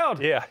in the game-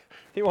 crowd. Yeah,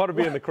 he wanted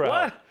to be in the crowd.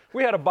 What?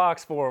 We had a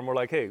box for him. We're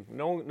like, hey,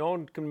 no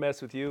one can mess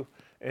with you.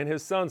 And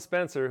his son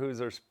Spencer, who's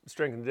our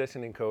strength and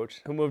conditioning coach,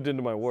 Who moved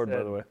into my ward, by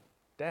said, the way.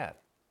 Dad,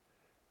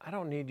 I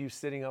don't need you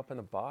sitting up in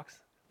the box.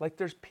 Like,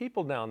 there's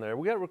people down there.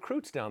 We got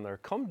recruits down there.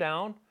 Come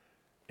down.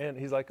 And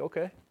he's like,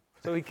 okay.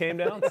 So he came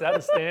down, sat in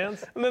the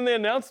stands. And then they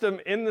announced him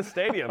in the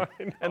stadium.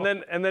 and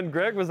then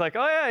Greg was like,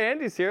 oh yeah,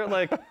 Andy's here,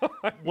 like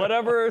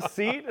whatever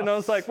seat. And I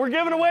was like, we're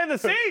giving away the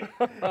seat.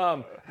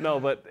 No,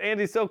 but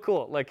Andy's so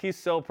cool. Like, he's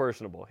so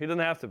personable. He doesn't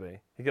have to be.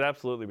 He could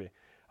absolutely be.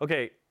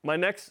 Okay, my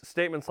next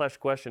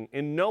statement/question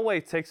in no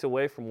way takes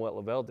away from what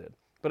Lavelle did.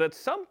 But at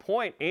some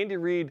point, Andy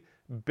Reid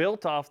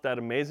built off that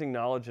amazing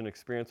knowledge and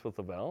experience with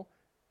Lavelle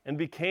and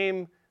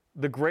became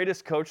the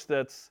greatest coach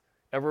that's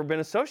ever been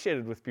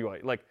associated with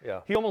BYU. Like,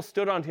 he almost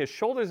stood on his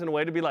shoulders in a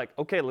way to be like,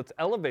 okay, let's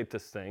elevate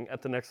this thing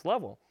at the next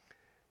level.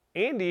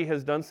 Andy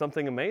has done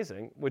something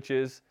amazing, which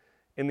is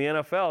in the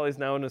NFL, he's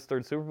now in his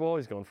 3rd Super Bowl.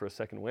 He's going for a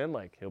 2nd win.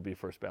 Like, he'll be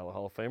first ballot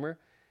Hall of Famer.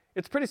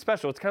 It's pretty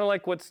special. It's kind of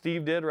like what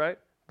Steve did, right?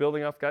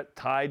 Building off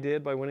Ty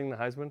did by winning the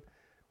Heisman.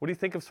 What do you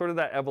think of sort of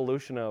that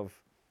evolution of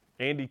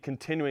Andy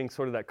continuing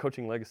sort of that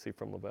coaching legacy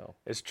from LaVell?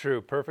 It's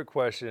true. Perfect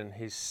question.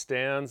 He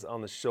stands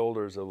on the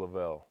shoulders of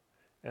LaVell.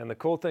 And the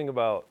cool thing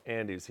about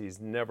Andy is he's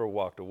never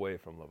walked away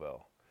from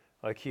LaVell.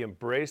 Like, he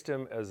embraced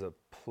him as a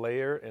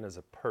player and as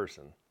a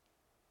person.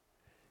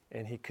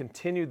 And he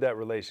continued that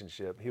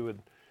relationship.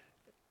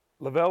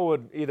 LaVell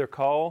would either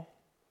call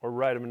or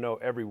write him a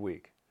note every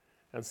week.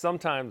 And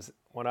sometimes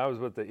when I was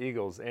with the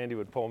Eagles, Andy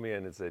would pull me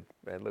in and say,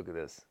 man, look at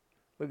this.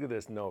 Look at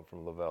this note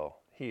from LaVell.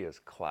 He is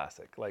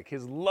classic. Like,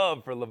 his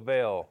love for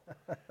LaVell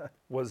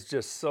was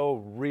just so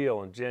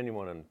real and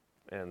genuine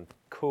and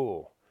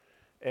cool.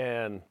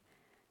 And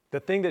the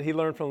thing that he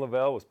learned from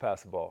LaVell was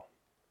pass the ball.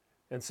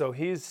 And so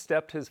he's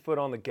stepped his foot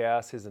on the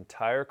gas his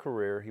entire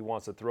career. He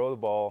wants to throw the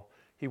ball.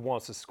 He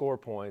wants to score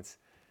points.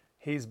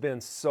 He's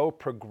been so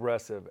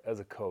progressive as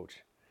a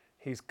coach.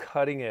 He's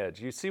cutting edge.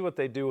 You see what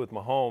they do with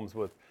Mahomes,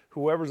 with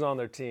whoever's on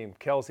their team.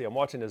 Kelsey, I'm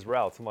watching his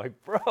routes. I'm like,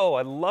 bro,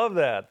 I love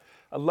that.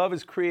 I love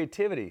his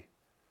creativity.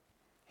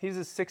 He's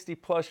a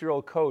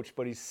 60-plus-year-old coach,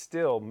 but he's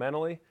still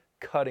mentally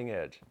cutting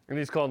edge. And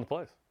he's calling the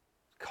plays.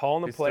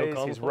 Calling the plays.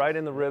 He's right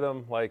in the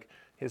rhythm. Like,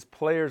 his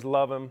players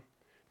love him.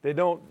 They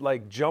don't,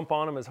 like, jump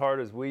on him as hard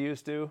as we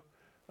used to.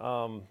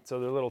 So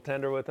they're a little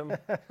tender with him.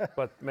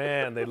 But,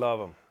 man, they love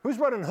him. Who's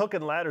running hook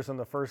and ladders in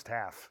the first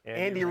half?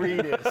 Andy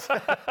Reid is.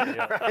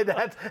 Right?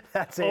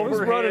 That's Andy.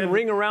 Who's running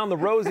ring around the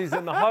rosies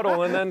in the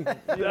huddle, and then,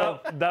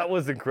 that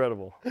was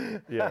incredible.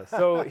 Yeah.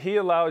 So he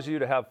allows you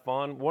to have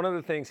fun. One of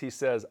the things he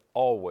says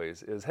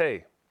always is,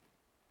 hey,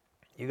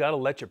 you got to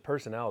let your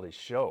personality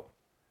show.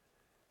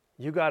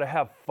 You got to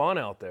have fun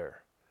out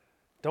there.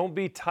 Don't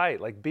be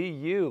tight. Like, be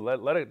you.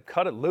 Let it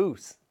cut it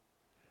loose.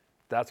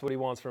 That's what he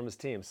wants from his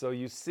team. So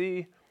you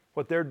see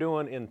what they're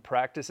doing in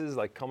practices,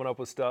 like coming up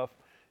with stuff,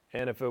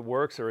 and if it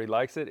works or he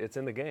likes it, it's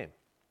in the game.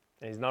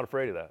 And he's not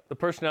afraid of that. The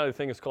personality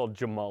thing is called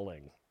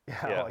Jamaling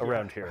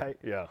around here. Right.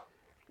 Yeah.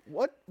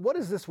 What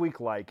is this week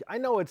like? I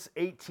know it's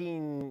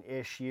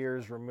 18-ish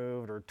years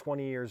removed or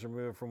 20 years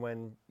removed from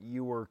when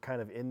you were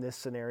kind of in this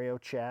scenario,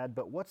 Chad,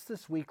 but what's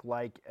this week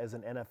like as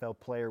an NFL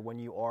player when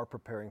you are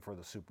preparing for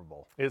the Super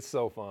Bowl? It's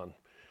so fun.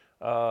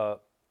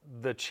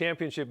 The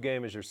championship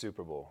game is your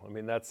Super Bowl. I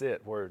mean, that's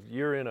it, where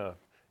you're in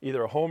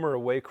either a home or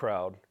away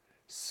crowd,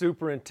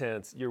 super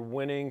intense. You're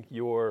winning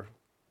your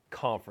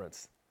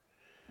conference.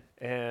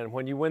 And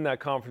when you win that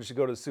conference, you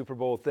go to the Super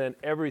Bowl, then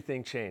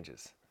everything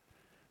changes.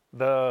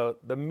 The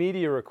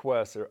media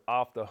requests are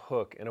off the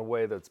hook in a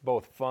way that's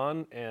both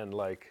fun and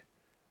like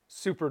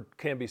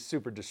can be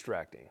super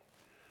distracting.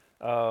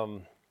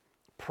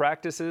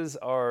 Practices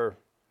are,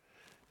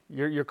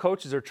 your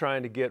coaches are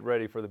trying to get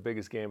ready for the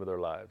biggest game of their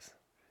lives.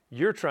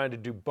 You're trying to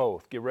do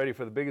both, get ready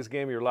for the biggest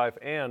game of your life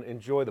and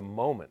enjoy the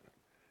moment.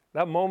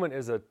 That moment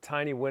is a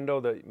tiny window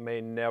that may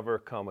never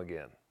come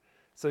again.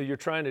 So you're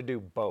trying to do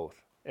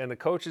both. And the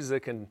coaches that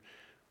can,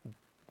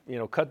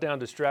 cut down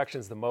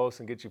distractions the most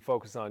and get you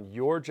focused on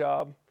your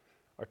job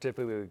are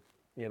typically,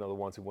 the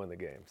ones who win the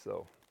game.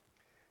 So,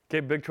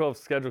 okay, Big 12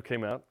 schedule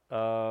came out.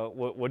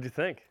 What'd you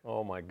think?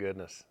 Oh my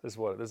goodness, this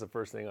is the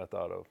first thing I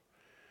thought of.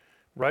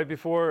 Right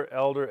before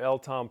Elder L.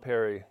 Tom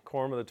Perry,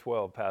 Quorum of the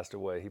 12, passed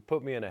away, he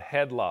put me in a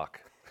headlock.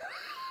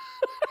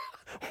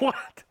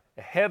 What?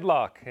 A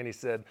headlock. And he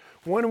said,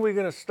 when are we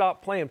going to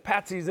stop playing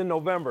patsies in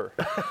November?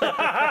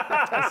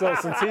 And so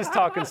since he's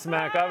talking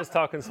smack, I was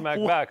talking smack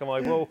back. I'm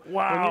like, well,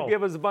 when you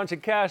give us a bunch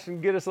of cash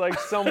and get us like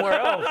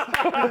somewhere else.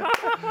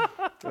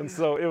 And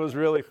so it was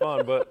really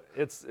fun. But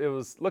it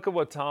was, look at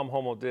what Tom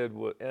Homo did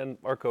and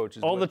our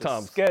coaches. All with the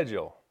Toms.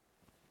 Schedule.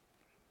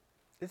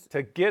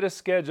 To get a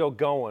schedule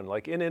going.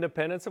 Like in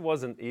Independence, it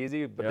wasn't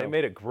easy, but they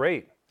made it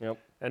great. Yep.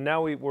 And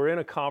now we're in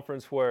a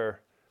conference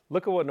where,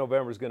 look at what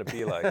November is going to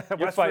be like. You're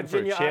West fighting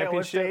Virginia, for a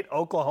championship. Iowa State,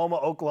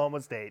 Oklahoma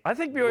State. I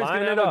think BYU is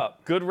going to have a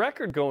good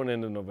record going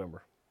into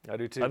November. I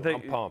do too. I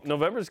think I'm pumped.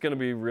 November is going to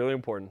be really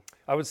important.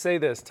 I would say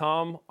this.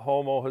 Tom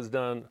Homo has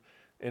done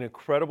an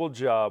incredible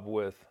job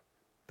with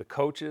the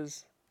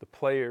coaches, the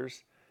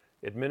players,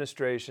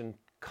 administration,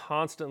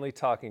 constantly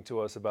talking to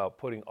us about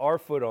putting our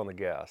foot on the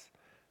gas,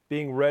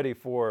 being ready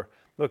for,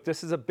 look,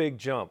 this is a big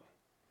jump.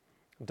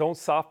 Don't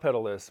soft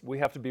pedal this. We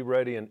have to be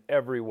ready in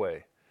every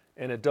way.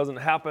 And it doesn't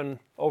happen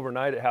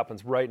overnight. It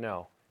happens right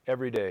now,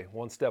 every day,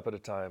 one step at a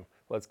time.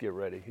 Let's get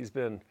ready. He's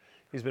been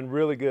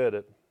really good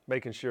at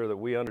making sure that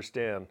we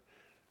understand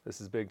this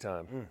is big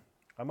time.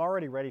 I'm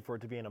already ready for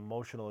it to be an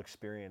emotional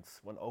experience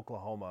when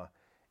Oklahoma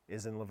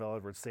is in LaVell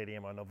Edwards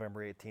Stadium on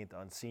November 18th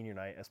on senior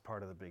night as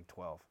part of the Big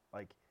 12.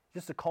 Like,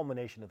 just a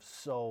culmination of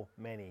so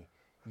many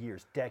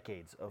years,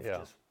 decades of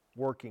just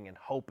working and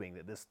hoping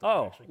that this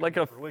Oh, actually like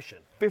comes a to fruition.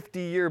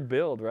 50-year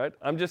build, right?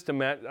 I'm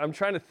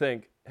trying to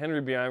think.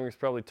 Henry B. Eyring's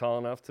probably tall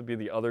enough to be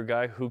the other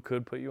guy who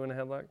could put you in a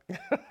headlock.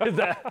 Is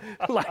that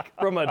like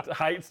from a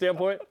height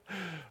standpoint?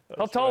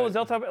 How tall was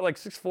El Tapa? Like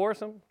 6'4" or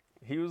something?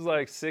 He was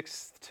like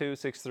 6'2",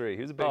 6'3".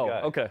 He was a big Oh,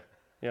 guy. okay.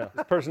 Yeah,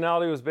 His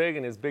personality was big,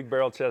 and his big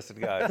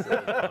barrel-chested guy.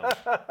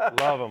 So,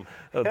 love him.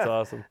 that's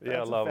awesome. Yeah,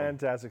 That's love a him.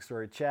 fantastic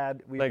story.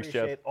 Chad, we Thanks,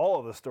 appreciate Chad. all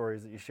of the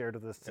stories that you shared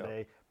with us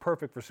today.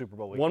 Perfect for Super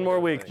Bowl week. One more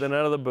week, then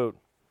out of the boot.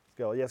 Let's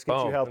go. Yes, get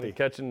you Boom. healthy.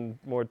 Catching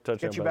more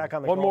touchdowns. Get you back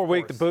on the One golf more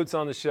week, the course. boot's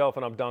on the shelf,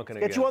 and I'm dunking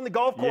again. Get you on the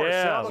golf course.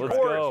 Yeah, on the let's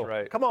course. go.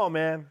 Right. Come on,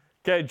 man.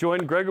 Okay, join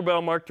Greg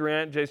Wrubell, Mark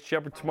Durant, Jason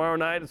Shepard tomorrow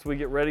night as we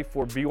get ready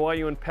for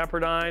BYU and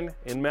Pepperdine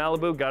in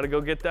Malibu. Got to go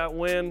get that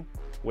win.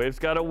 Waves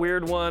got a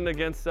weird one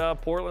against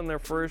Portland, their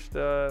first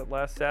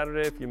last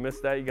Saturday. If you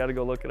missed that, you got to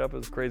go look it up. It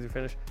was a crazy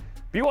finish.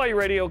 BYU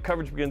Radio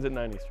coverage begins at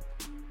 9 Eastern.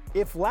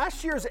 If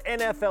last year's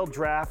NFL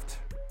draft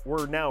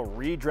were now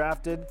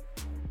redrafted,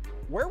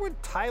 where would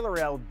Tyler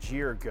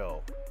Algier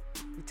go?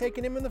 You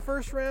taking him in the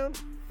first round?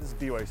 This is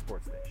BYU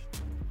Sports Nation.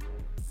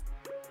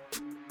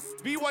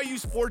 BYU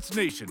Sports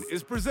Nation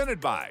is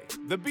presented by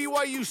The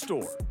BYU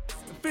Store,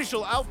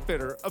 official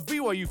outfitter of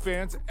BYU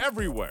fans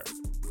everywhere.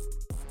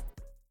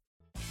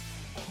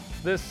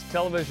 This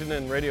television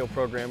and radio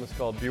program is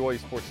called BYU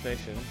Sports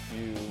Nation.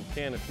 You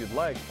can, if you'd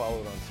like, follow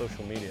it on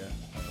social media,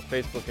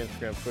 Facebook,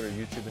 Instagram, Twitter,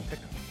 YouTube, and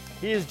TikTok.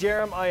 He is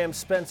Jerem. I am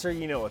Spencer.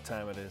 You know what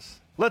time it is.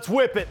 Let's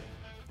whip it.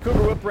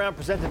 Cougar Whip Around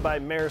presented by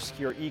Maersk,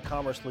 your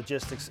e-commerce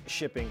logistics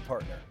shipping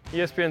partner.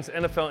 ESPN's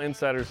NFL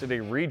Insiders did a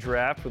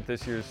redraft with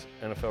this year's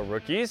NFL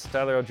rookies.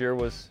 Tyler Algier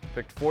was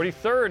picked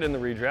 43rd in the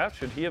redraft.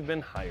 Should he have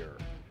been higher?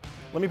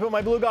 Let me put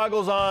my blue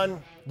goggles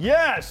on.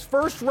 Yes,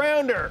 first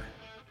rounder.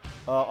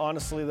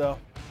 Honestly, though,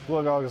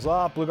 blue goggles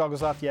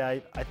off. Yeah,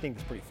 I think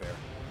that's pretty fair.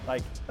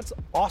 Like, that's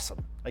awesome.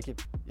 Like,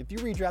 if you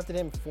redrafted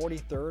him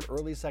 43rd,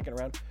 early second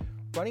round,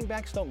 running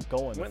backs don't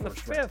go in Went the in the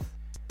first round. fifth.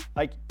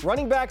 Like,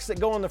 running backs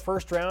that go in the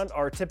first round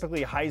are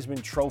typically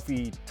Heisman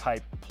Trophy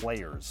type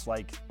players,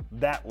 like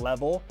that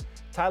level.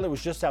 Tyler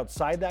was just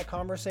outside that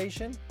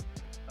conversation.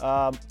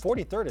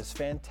 43rd is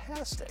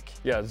fantastic.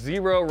 Yeah,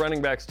 0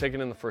 running backs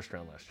taken in the first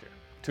round last year.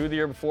 2 the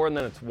year before, and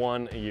then it's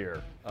 1 a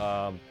year.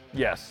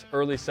 Yes,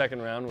 early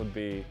second round would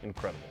be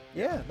incredible.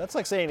 Yeah, that's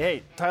like saying,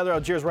 hey, Tyler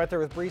Algier's right there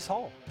with Breece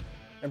Hall.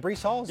 And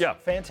Breece Hall's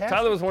fantastic.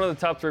 Tyler was one of the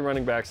top 3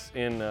 running backs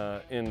in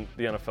the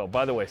NFL.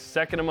 By the way,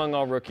 second among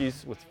all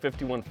rookies with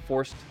 51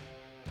 forced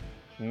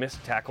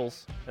missed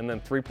tackles and then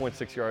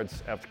 3.6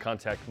 yards after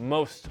contact,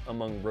 most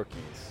among rookies.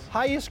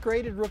 Highest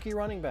graded rookie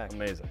running back.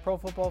 Amazing. Pro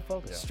Football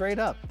Focus. Straight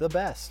up, the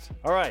best.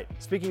 All right,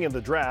 speaking of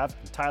the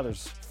draft,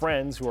 Tyler's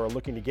friends who are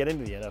looking to get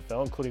into the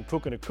NFL, including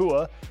Puka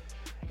Nacua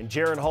and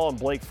Jaren Hall and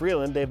Blake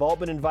Freeland, they've all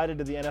been invited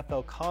to the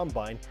NFL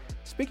Combine.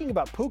 Speaking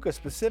about Puka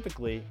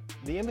specifically,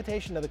 the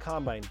invitation to the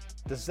Combine,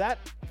 does that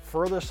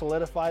further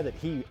solidify that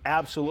he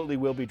absolutely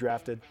will be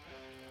drafted?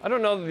 I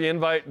don't know that the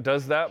invite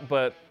does that,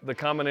 but the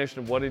combination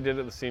of what he did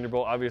at the Senior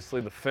Bowl, obviously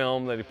the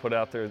film that he put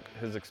out there,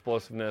 his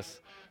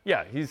explosiveness,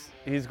 yeah,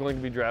 he's going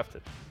to be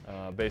drafted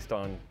based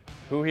on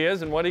who he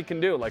is and what he can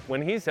do. Like,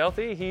 when he's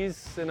healthy,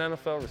 he's an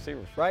NFL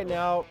receiver. Right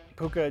now,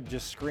 Puka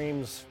just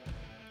screams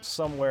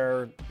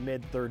somewhere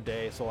mid-third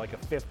day, so like a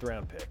 5th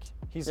round pick.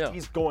 He's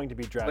going to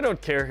be We drafted.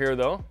 don't care here,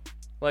 though.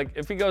 Like,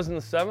 if he goes in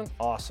the 7th,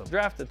 Awesome.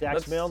 drafted.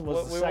 Dax That's Milne was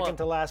what the we second want.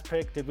 to last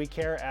pick. Did we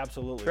care?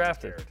 Absolutely. we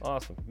Drafted. cared.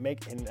 Awesome.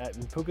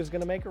 And Puka's going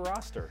to make a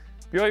roster.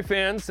 BYU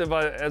fans,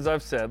 as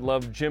I've said,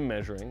 love gym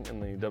measuring in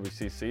the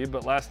WCC,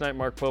 but last night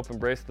Mark Pope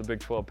embraced the Big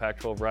 12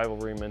 Pac-12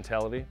 rivalry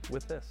mentality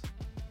with this.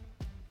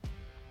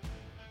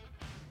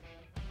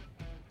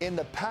 In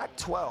the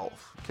Pac-12,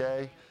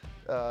 okay,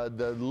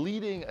 the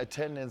leading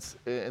attendance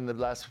in the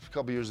last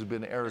couple years has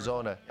been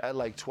Arizona at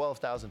like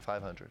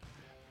 12,500.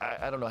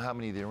 I don't know how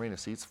many of the arena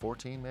seats,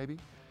 14 maybe?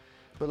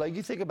 But like,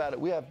 you think about it,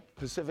 we have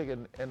Pacific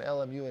and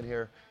LMU in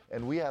here,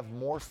 and we have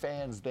more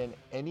fans than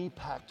any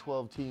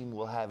Pac-12 team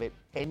will have at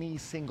any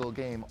single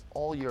game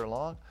all year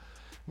long.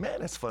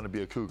 Man, it's fun to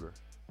be a Cougar.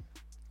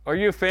 Are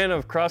you a fan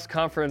of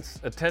cross-conference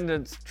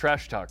attendance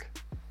trash talk?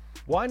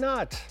 Why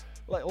not?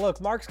 Look,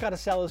 Mark's got to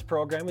sell his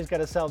program. He's got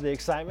to sell the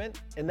excitement,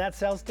 and that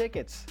sells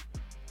tickets.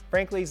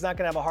 Frankly, he's not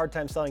going to have a hard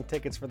time selling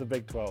tickets for the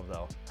Big 12,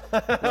 though.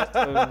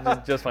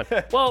 Just fine.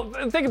 Well,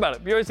 think about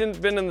it. BYU's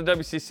been in the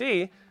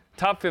WCC,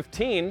 top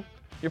 15.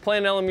 You're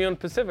playing LMU and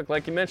Pacific,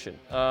 like you mentioned.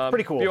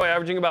 Pretty cool. BYU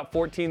averaging about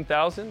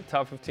 14,000,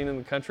 top 15 in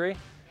the country,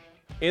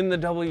 in the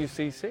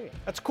WCC.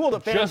 That's cool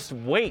that fans Just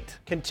wait.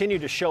 continue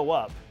to show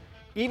up.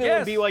 Even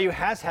Yes. when BYU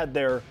has had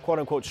their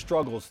quote-unquote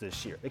struggles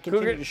this year. They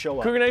continue to show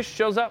up. Cougar Nation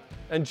shows up,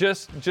 and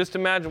just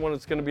imagine what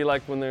it's going to be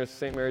like when there's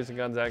St. Mary's and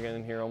Gonzaga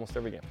in here almost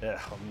every game. Yeah,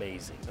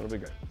 amazing. It'll be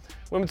great.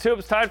 Women's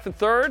hoops tied for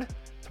 3rd.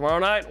 Tomorrow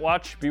night,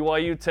 watch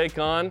BYU take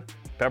on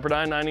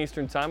Pepperdine, 9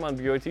 Eastern time on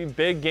BYU TV.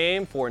 Big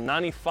game for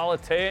Nani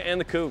Falatea and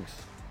the Cougs.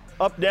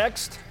 Up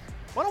next,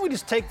 why don't we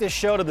just take this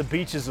show to the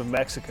beaches of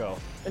Mexico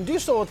and do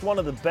so with one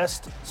of the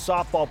best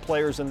softball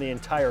players in the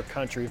entire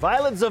country.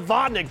 Violet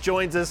Zavodnik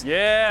joins us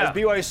Yeah. as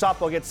BYU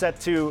softball gets set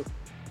to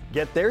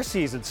get their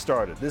season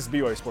started. This is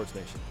BYU Sports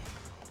Nation.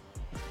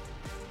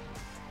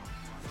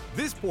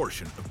 This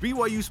portion of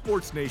BYU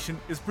Sports Nation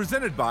is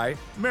presented by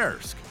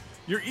Maersk,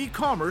 your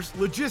e-commerce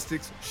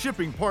logistics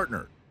shipping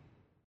partner.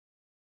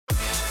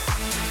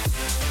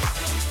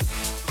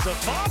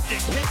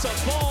 Zavodnik hits a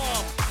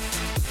bomb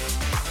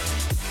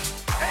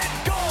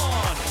and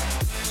gone.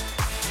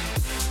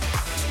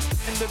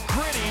 And the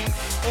Gritty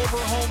over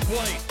home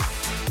plate.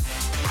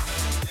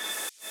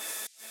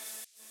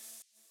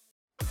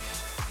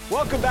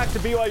 Welcome back to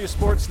BYU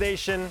Sports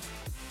Nation.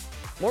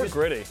 More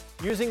gritty.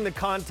 Using the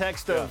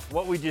context of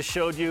what we just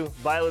showed you,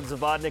 Violet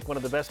Zavodnik, one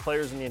of the best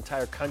players in the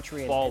entire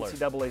country in Baller.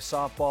 NCAA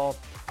softball.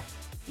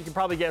 You can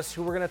probably guess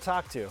who we're going to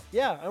talk to.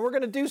 Yeah, and we're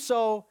going to do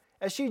so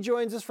as she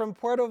joins us from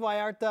Puerto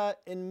Vallarta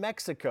in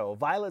Mexico.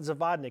 Violet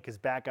Zavodnik is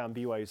back on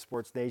BYU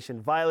Sports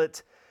Nation.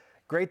 Violet,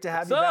 great to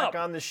have you back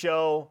on the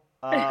show.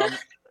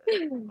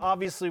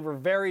 Obviously, we're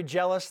very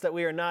jealous that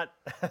we are not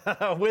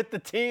with the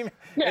team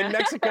in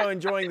Mexico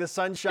enjoying the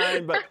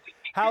sunshine, but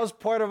how's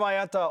Puerto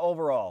Vallarta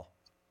overall?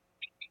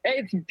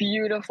 It's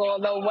beautiful.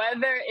 The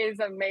weather is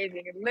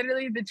amazing.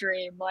 Literally the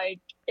dream. Like,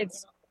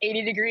 it's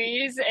 80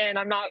 degrees and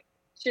I'm not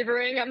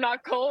shivering. I'm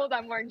not cold.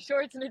 I'm wearing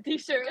shorts and a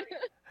t-shirt.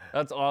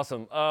 That's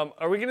awesome.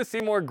 Are we going to see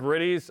more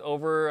gritties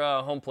over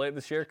home plate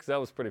this year? Because that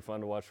was pretty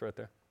fun to watch right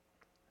there.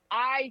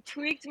 I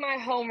tweaked my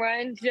home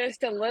run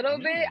just a little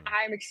bit.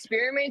 I'm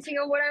experimenting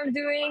on what I'm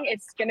doing.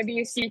 It's going to be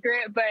a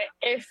secret, but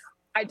if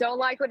I don't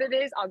like what it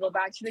is, I'll go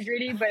back to the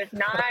gritty. But if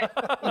not,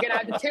 you're going to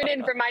have to tune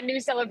in for my new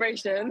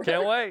celebration.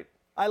 Can't wait.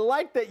 I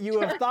like that you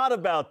have thought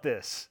about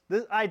this.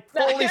 I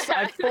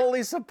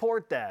fully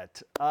support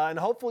that. And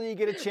hopefully you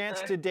get a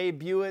chance to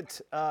debut it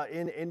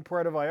in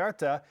Puerto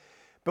Vallarta.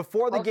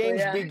 Before the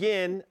games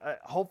begin,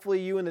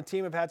 hopefully you and the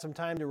team have had some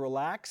time to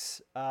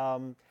relax.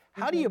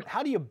 How do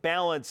you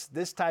balance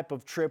this type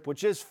of trip,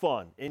 which is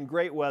fun, in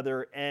great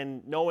weather,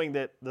 and knowing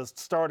that the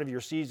start of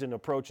your season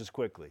approaches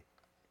quickly?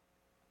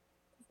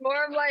 It's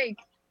more of like,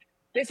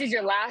 this is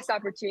your last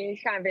opportunity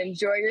to kind of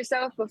enjoy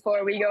yourself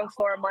before we go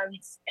 4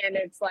 months and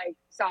it's like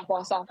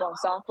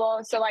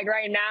softball. So like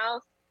right now,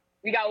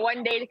 we got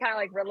 1 day to kind of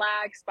like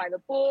relax by the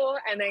pool.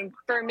 And then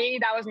for me,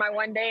 that was my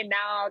 1 day.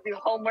 Now I'll do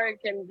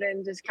homework and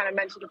then just kind of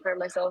mentally prepare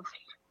myself.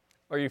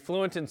 Are you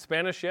fluent in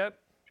Spanish yet?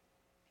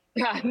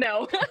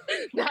 No,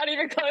 not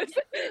even close.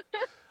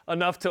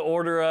 Enough to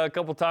order a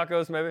couple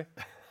tacos maybe?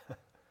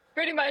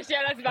 Pretty much,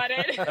 yeah, that's about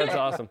it. That's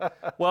awesome.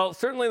 Well,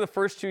 certainly the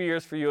first 2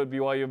 years for you at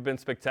BYU have been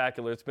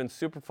spectacular. It's been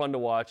super fun to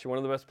watch. You're one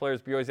of the best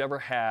players BYU's ever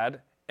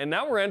had. And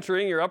now we're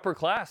entering your upper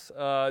class,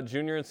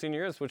 junior and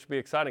senior years, which will be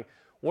exciting.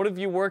 What have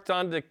you worked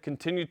on to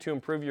continue to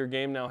improve your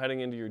game now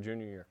heading into your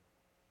junior year?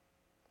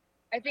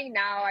 I think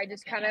now I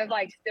just kind of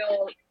like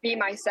still be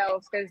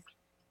myself because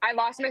I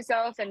lost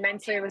myself and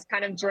mentally was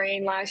kind of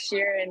drained last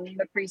year in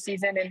the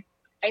preseason. And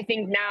I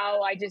think now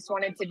I just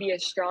wanted to be a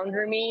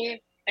stronger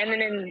me. And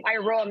then in my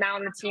role now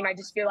on the team, I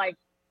just feel like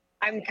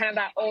I'm kind of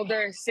that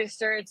older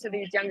sister to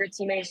these younger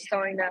teammates,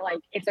 showing that like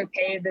it's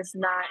okay, this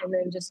and that, and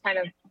then just kind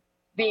of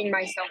being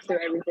myself through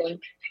everything.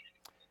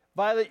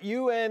 Violet,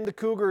 you and the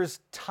Cougars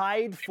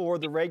tied for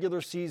the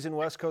regular season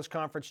West Coast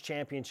Conference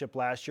Championship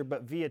last year,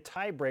 but via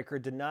tiebreaker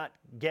did not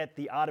get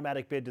the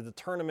automatic bid to the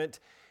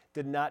tournament,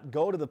 did not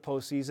go to the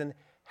postseason.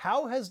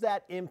 How has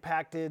that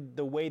impacted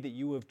the way that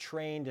you have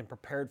trained and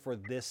prepared for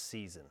this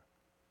season?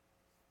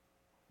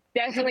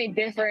 Definitely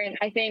different.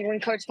 I think when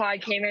Coach Todd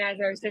came in as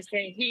our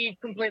assistant, he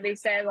completely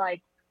said, like,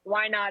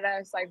 why not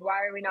us? Like,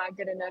 why are we not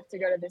good enough to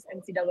go to this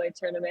NCAA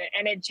tournament?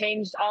 And it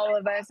changed all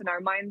of us and our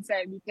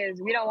mindset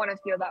because we don't want to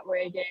feel that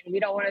way again. We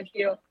don't want to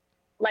feel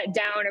let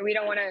down, or we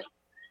don't want to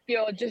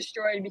feel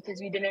destroyed because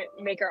we didn't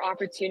make our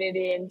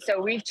opportunity. And so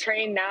we've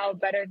trained now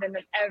better than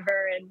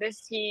ever. And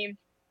this team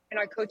and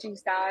our coaching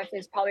staff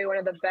is probably one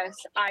of the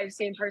best I've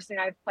seen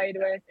personally I've played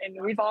with.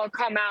 And we've all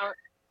come out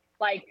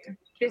like,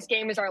 this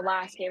game is our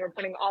last game. We're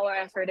putting all our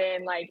effort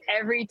in. Like,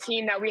 every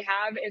team that we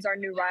have is our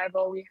new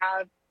rival. We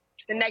have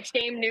the next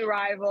game, new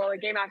rival. The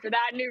game after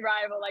that, new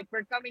rival. Like,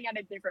 we're coming at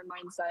a different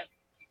mindset.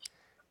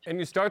 And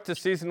you start the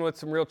season with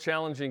some real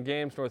challenging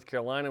games, North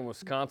Carolina and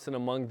Wisconsin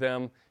among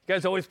them. You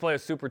guys always play a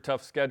super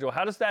tough schedule.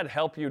 How does that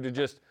help you to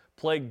just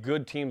play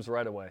good teams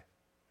right away?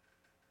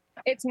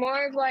 It's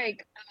more of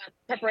like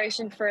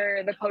preparation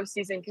for the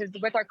postseason, because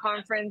with our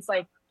conference,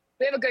 like,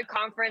 we have a good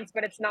conference,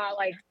 but it's not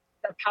like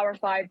the Power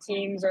 5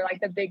 teams or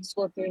like the big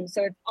school teams.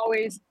 So it's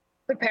always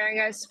preparing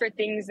us for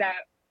things that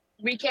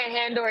we can't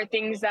handle or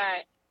things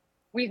that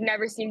we've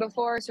never seen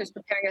before. So it's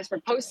preparing us for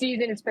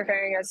postseason. It's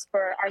preparing us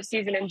for our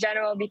season in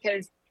general,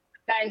 because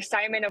that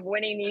excitement of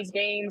winning these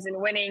games and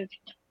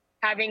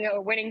having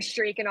a winning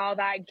streak and all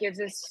that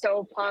gives us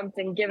so pumped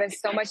and give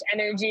us so much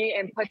energy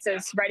and puts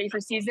us ready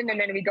for season. And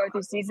then we go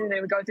through season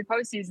and we go through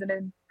postseason,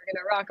 and we're going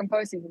to rock in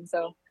postseason.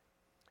 So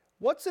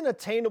what's an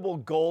attainable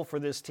goal for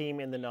this team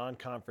in the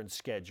non-conference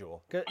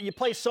schedule? You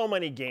play so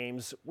many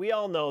games. We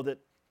all know that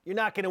you're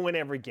not going to win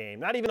every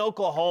game. Not even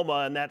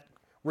Oklahoma and that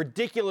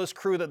ridiculous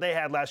crew that they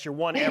had last year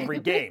won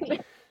every game.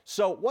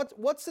 So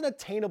what's an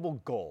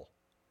attainable goal?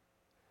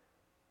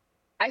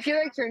 I feel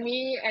like for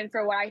me and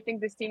for what I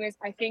think this team is,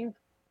 I think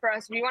for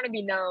us, we want to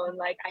be known.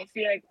 Like, I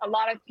feel like a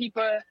lot of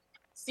people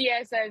see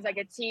us as like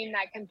a team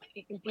that can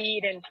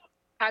compete and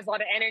has a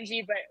lot of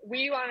energy, but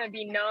we want to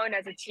be known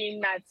as a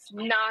team that's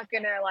not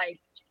going to like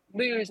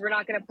lose. We're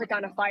not going to put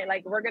down a fight.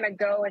 Like we're going to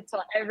go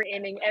until every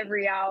inning,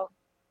 every out.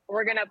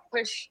 We're going to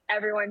push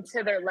everyone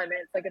to their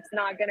limits. Like it's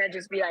not going to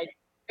just be like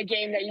a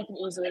game that you can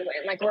easily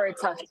win. Like we're a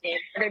tough team.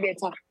 We're going to be a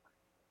tough.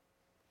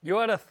 You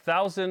had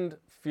 1,000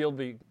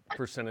 field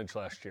percentage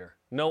last year.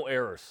 No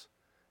errors.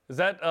 Is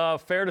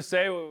that fair to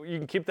say you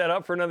can keep that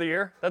up for another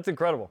year? That's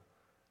incredible.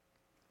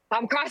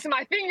 I'm crossing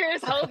my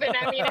fingers, hoping.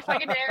 I mean, if I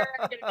get an error,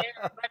 I get an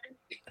error.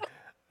 But...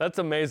 That's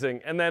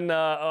amazing. And then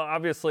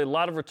obviously a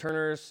lot of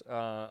returners,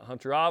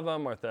 Hunter Ava,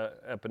 Martha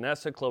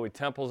Epinesa, Chloe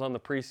Temple's on the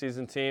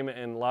preseason team,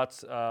 and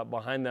lots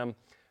behind them.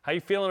 How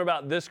you feeling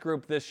about this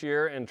group this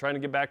year and trying to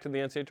get back to the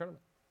NCAA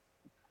tournament?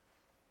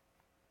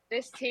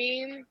 This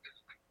team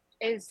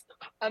is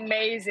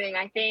amazing.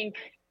 I think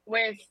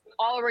with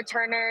all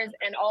returners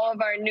and all of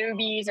our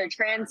newbies or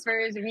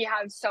transfers, we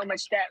have so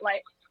much depth.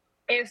 Like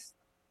if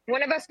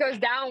one of us goes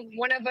down,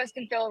 one of us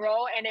can fill a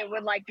role and it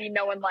would like be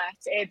no one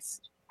left. It's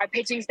our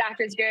pitching staff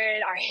is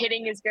good, our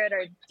hitting is good,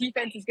 our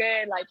defense is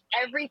good. Like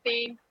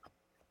everything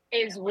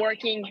is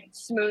working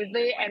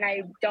smoothly. And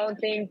I don't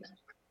think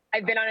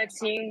I've been on a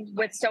team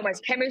with so much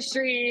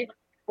chemistry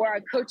where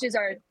our coaches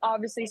are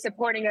obviously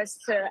supporting us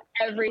to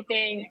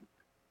everything.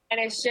 And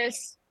it's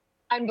just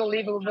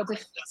unbelievable to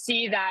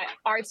see that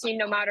our team,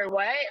 no matter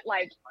what,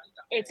 like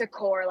it's a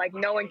core, like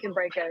no one can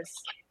break us.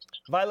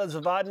 Violet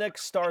Zavodnik,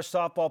 star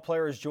softball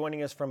player, is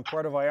joining us from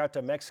Puerto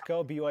Vallarta,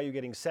 Mexico. BYU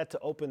getting set to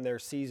open their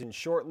season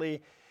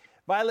shortly.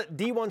 Violet,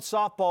 D1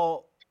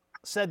 softball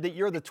said that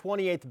you're the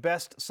 28th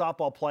best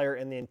softball player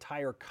in the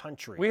entire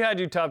country. We had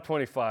you top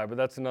 25, but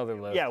that's another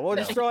list. Yeah, we'll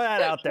just throw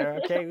that out there,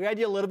 okay? We had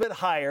you a little bit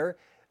higher.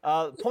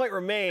 Point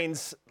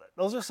remains,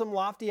 those are some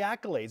lofty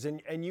accolades,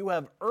 and you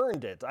have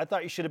earned it. I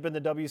thought you should have been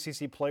the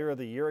WCC Player of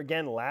the Year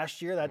again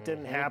last year. That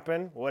didn't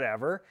happen,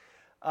 whatever.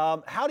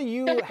 How do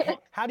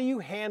you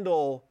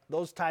handle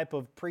those type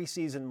of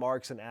preseason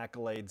marks and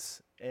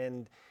accolades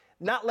and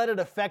not let it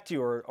affect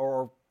you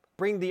or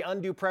bring the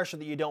undue pressure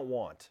that you don't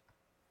want?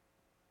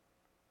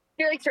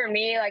 I feel like for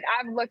me, like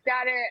I've looked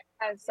at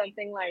it as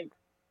something like,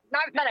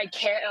 not that I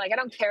care, like I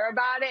don't care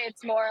about it.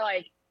 It's more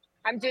like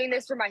I'm doing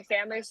this for my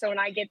family. So when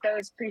I get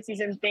those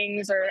preseason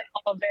things or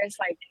all of this,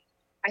 like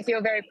I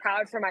feel very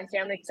proud for my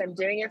family because I'm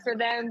doing it for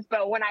them.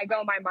 But when I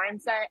go my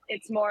mindset,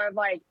 it's more of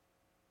like,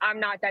 I'm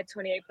not that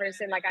 28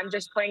 person. Like I'm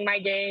just playing my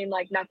game.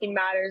 Like nothing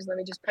matters. Let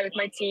me just play with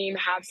my team,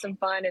 have some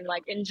fun, and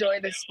like enjoy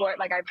the sport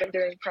like I've been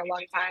doing for a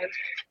long time.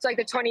 So like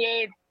the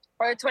 28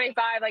 or the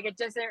 25, like it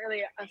doesn't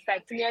really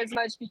affect me as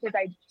much because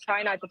I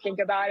try not to think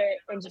about it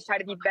and just try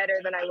to be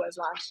better than I was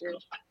last year.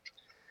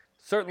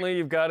 Certainly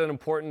you've got an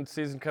important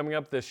season coming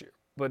up this year,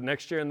 but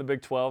next year in the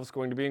Big 12 is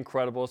going to be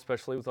incredible,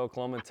 especially with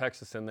Oklahoma and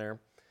Texas in there.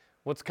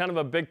 What's kind of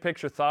a big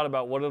picture thought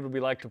about what it'll be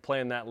like to play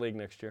in that league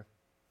next year?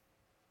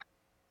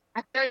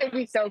 I thought it'd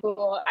be so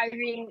cool. I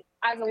mean,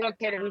 as a little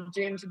kid, we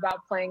dreamed about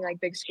playing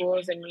like big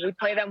schools, and we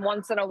play them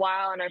once in a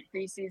while in our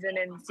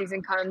preseason, and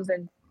season comes,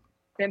 and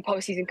then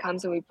postseason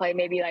comes, and we play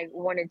maybe like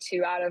one or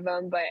two out of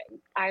them. But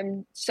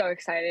I'm so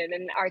excited,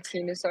 and our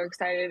team is so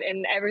excited,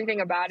 and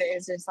everything about it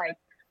is just like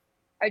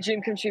a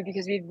dream come true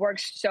because we've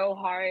worked so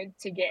hard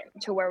to get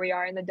to where we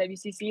are in the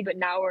WCC, but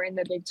now we're in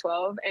the Big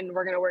 12, and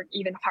we're going to work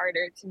even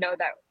harder to know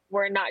that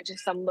we're not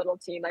just some little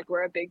team, like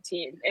we're a big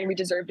team, and we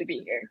deserve to be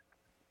here.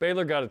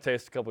 Baylor got a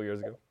taste a couple years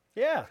ago.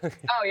 Yeah.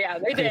 Oh, yeah,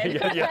 they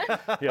did. yeah.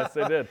 Yes,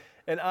 they did.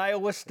 And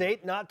Iowa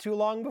State not too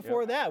long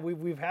before that.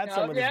 We've had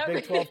some of this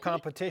Big 12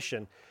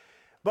 competition.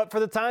 But for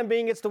the time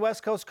being, it's the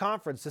West Coast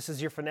Conference. This is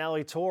your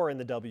finale tour in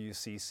the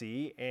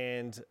WCC.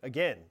 And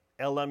again,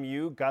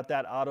 LMU got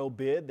that auto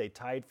bid. They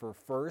tied for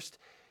first.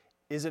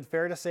 Is it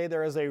fair to say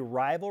there is a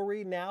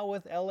rivalry now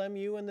with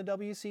LMU in the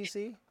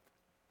WCC?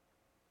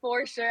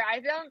 For sure. I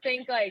don't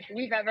think like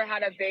we've ever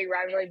had a big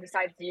rivalry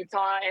besides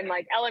Utah. And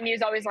like LMU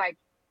is always like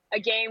a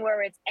game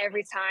where it's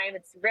every time.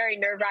 It's very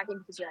nerve-wracking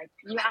because you're like,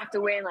 you have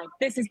to win. Like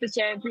this is the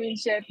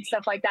championship and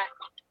stuff like that.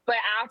 But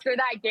after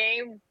that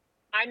game,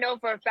 I know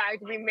for a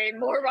fact we made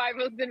more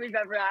rivals than we've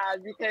ever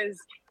had because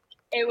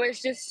it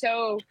was just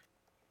so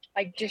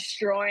like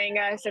destroying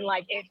us, and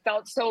like it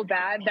felt so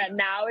bad that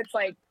now it's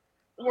like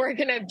we're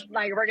gonna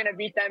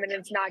beat them, and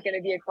it's not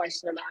gonna be a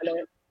question about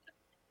it.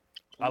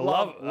 I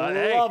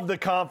love the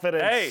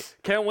confidence. Hey,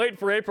 can't wait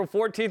for April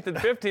 14th and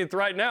 15th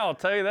right now, I'll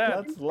tell you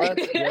that.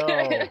 Let's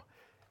go.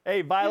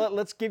 Hey, Violet,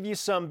 let's give you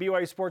some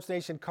BYU Sports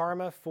Nation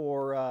karma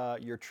for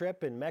your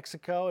trip in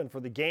Mexico and for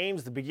the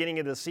games, the beginning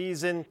of the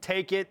season.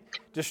 Take it,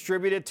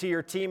 distribute it to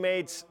your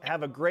teammates.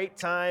 Have a great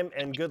time,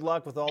 and good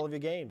luck with all of your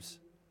games.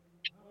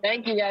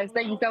 Thank you, guys.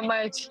 Thank you so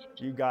much.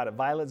 You got it.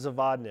 Violet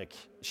Zavodnik.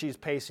 She's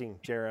pacing,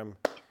 Jerem,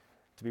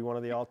 to be one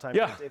of the all-time,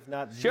 if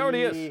not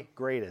the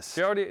greatest.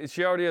 She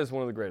already is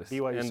one of the greatest.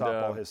 BYU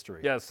softball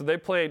history. Yeah, so they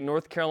play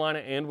North Carolina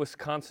and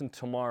Wisconsin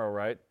tomorrow,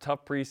 right?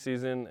 Tough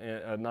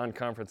preseason,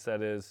 non-conference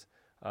that is.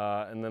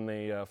 And then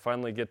they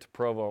finally get to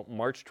Provo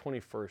March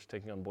 21st,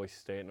 taking on Boise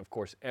State. And, of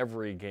course,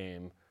 every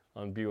game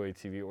on BYU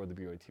TV or the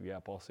BYU TV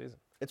app all season.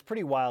 It's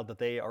pretty wild that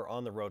they are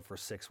on the road for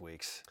 6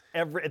 weeks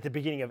at the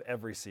beginning of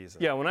every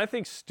season. Yeah, when I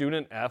think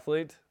student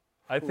athlete,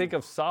 I think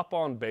of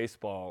softball and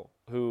baseball,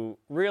 who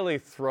really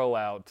throw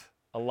out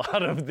a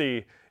lot of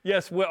the,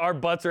 yes, our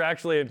butts are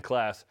actually in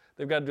class.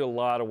 They've got to do a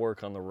lot of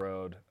work on the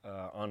road,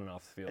 on and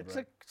off the field. It's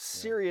a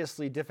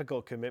seriously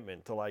difficult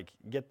commitment to like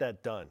get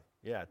that done.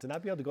 Yeah, to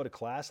not be able to go to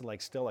class and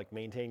like still like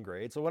maintain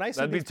grades. So when I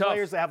see these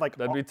players that have like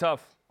that'd be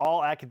tough.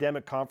 All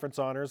academic conference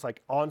honors,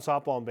 like on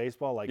softball and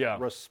baseball, like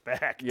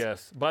respect.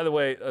 Yes. By the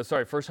way,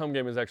 first home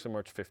game is actually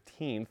March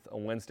 15th, a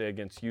Wednesday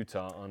against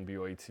Utah on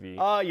BYU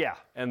TV. Yeah.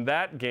 And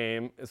that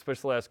game,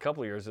 especially the last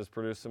couple of years, has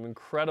produced some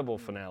incredible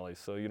finales,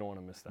 so you don't want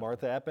to miss that.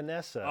 Martha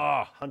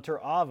Epinesa, Hunter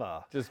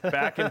Ava. Just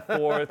back and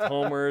forth,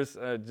 homers,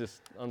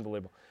 just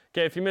unbelievable.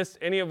 Okay, if you missed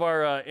any of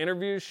our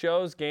interviews,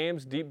 shows,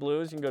 games, Deep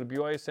Blues, you can go to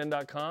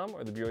BYUSN.com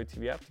or the BYU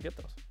TV app to get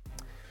those.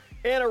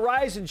 And a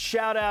rising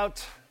shout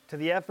out to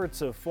the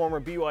efforts of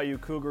former BYU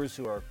Cougars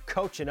who are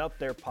coaching up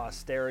their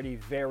posterity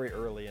very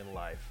early in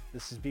life.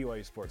 This is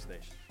BYU Sports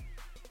Nation.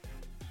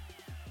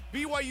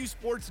 BYU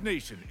Sports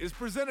Nation is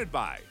presented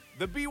by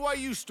The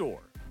BYU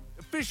Store,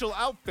 official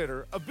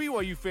outfitter of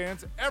BYU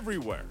fans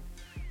everywhere.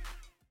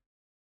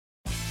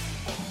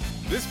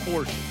 This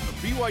portion of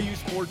BYU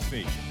Sports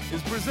Nation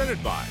is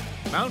presented by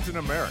Mountain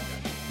America,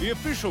 the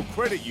official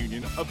credit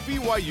union of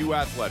BYU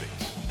Athletics.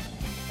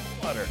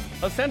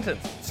 A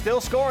sentence.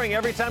 Still scoring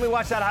every time we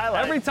watch that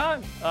highlight. Every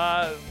time.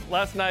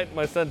 Last night,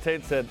 my son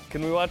Tate said,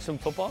 "Can we watch some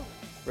football?"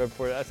 Right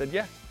before that, I said,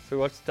 "Yeah." So we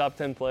watched the top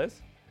 10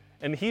 plays,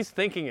 and he's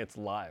thinking it's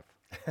live.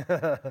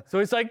 So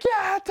he's like,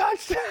 "Yeah,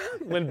 touchdown!"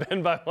 When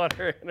Ben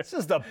Bywater. This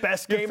is the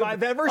best game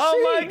I've ever seen.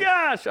 Oh my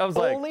gosh! I was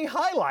like, only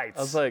highlights.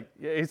 I was like,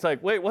 yeah, he's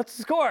like, "Wait, what's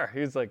the score?"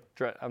 He's like,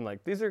 I'm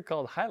like, "These are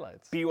called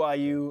highlights."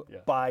 BYU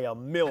by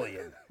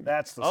 1,000,000.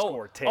 That's the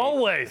score, Tate.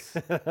 Always.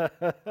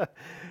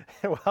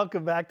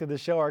 Welcome back to the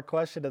show. Our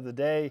question of the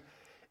day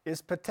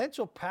is: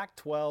 potential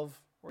Pac-12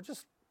 or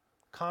just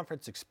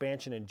conference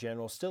expansion in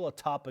general still a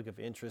topic of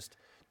interest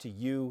to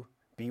you,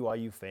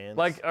 BYU fans?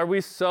 Like, are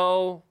we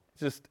so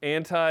just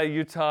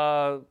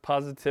anti-Utah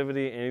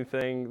positivity,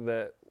 anything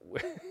that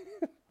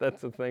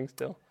that's a thing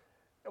still?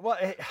 Well,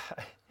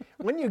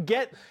 when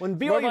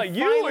BYU what about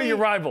you or your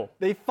rival?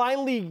 They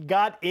finally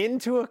got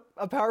into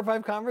a Power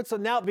 5 conference, so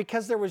now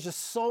because there was just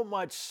so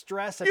much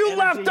stress and you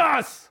energy, left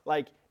us!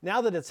 Like,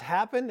 now that it's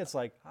happened, it's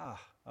like,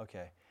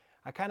 okay.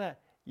 I kind of,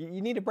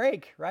 you need a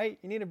break, right?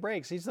 You need a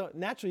break. So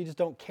naturally, you just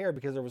don't care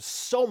because there was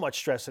so much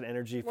stress and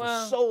energy for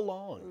so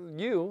long.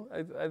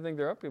 I think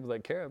there are people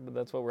that care, but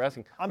that's what we're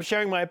asking. I'm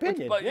sharing my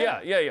opinion. But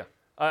yeah.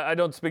 I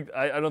don't think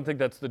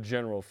that's the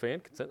general fan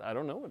consent. I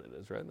don't know what it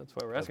is, right? That's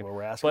why we're asking. That's why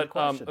we're asking the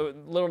question.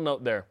 A little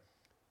note there.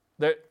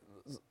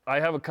 I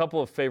have a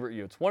couple of favorite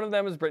Utes. One of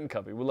them is Britton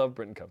Covey. We love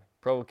Britton Covey,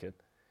 Provo kid.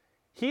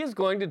 He is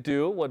going to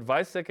do what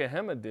Vaisek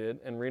Ahema did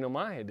and Reno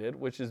Mahe did,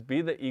 which is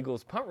be the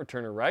Eagles' punt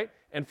returner, right?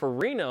 And for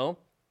Reno,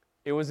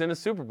 it was in a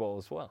Super Bowl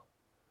as well.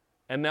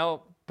 And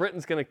now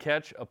Britton's going to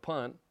catch a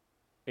punt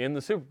in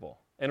the Super Bowl.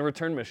 And a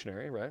return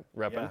missionary, right?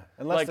 Repping. Yeah,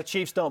 unless the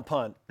Chiefs don't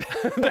punt.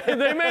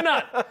 they may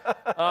not.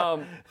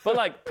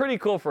 But, pretty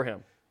cool for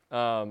him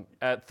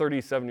at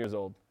 37 years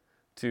old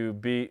to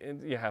be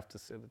 – you have to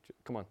say that.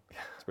 Come on.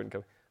 It's Britton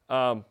Covey.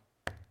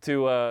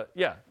 To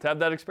have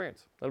that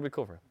experience. That'll be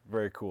cool for him.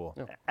 Very cool.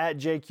 Yeah. At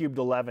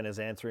JCubed11 is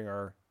answering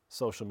our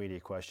social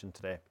media question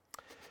today.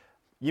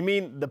 You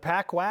mean the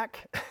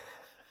Pac-Whack?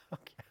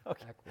 Okay.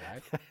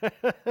 Pac-Whack?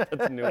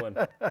 That's a new one.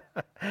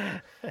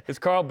 Is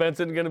Carl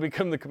Benson going to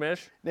become the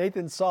commish?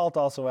 Nathan Salt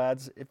also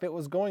adds, if it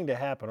was going to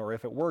happen, or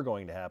if it were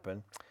going to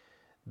happen,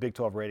 Big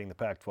 12 rating the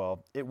Pac-12,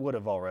 it would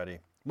have already.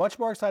 Much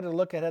more excited to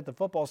look ahead at the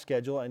football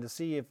schedule and to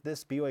see if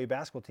this BYU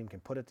basketball team can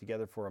put it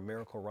together for a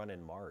miracle run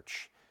in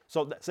March.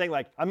 So saying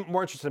I'm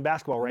more interested in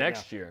basketball right now.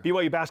 Next year.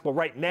 BYU basketball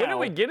right now. When are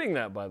we getting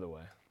that, by the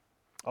way?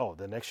 Oh,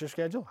 the next year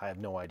schedule? I have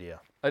no idea.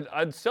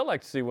 I'd still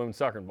like to see women's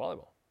soccer and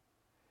volleyball.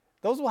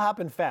 Those will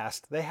happen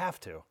fast. They have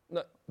to.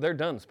 No, they're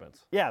done,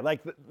 Spence. Yeah,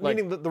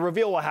 meaning the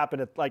reveal will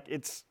happen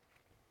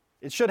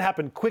it should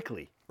happen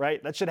quickly,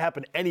 right? That should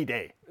happen any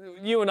day.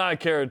 You and I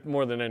care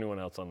more than anyone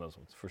else on those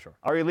ones, for sure.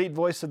 Our elite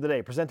voice of the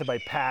day, presented by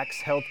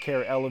PAX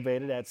Healthcare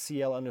Elevated at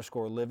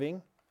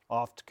CL_living,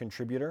 oft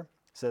contributor,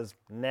 says,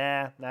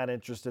 nah, not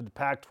interested. The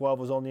Pac-12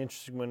 was only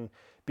interesting when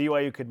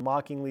BYU could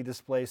mockingly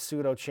display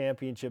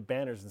pseudo-championship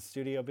banners in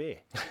Studio B.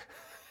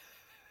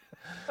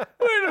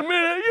 Wait a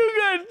minute, you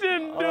guys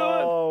didn't do it.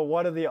 Oh,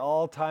 one of the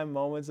all-time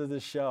moments of the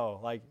show.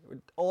 Like,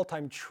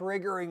 all-time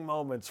triggering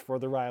moments for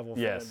the rival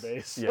fan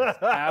base. Yes,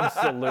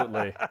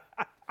 absolutely.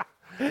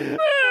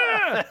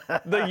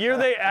 The year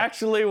they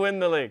actually win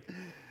the league.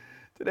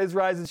 Today's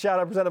Rise and Shout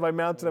Out presented by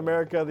Mountain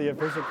America, the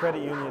official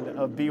credit union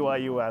of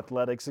BYU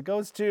Athletics. It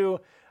goes to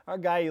our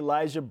guy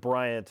Elijah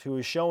Bryant, who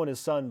is showing his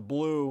son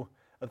Blue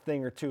a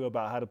thing or two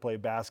about how to play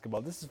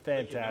basketball. This is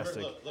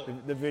fantastic,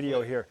 the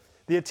video here.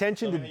 The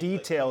attention to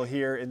detail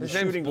here in the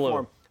shooting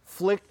form.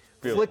 Flick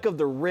of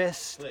the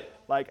wrist.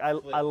 Like, I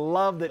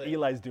love that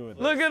Eli's doing this.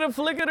 Look at a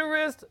flick of the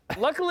wrist.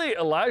 Luckily,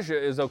 Elijah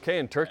is okay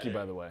in Turkey,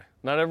 by the way.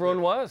 Not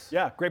everyone was.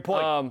 Yeah, great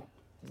point.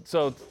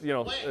 So,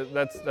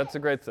 that's a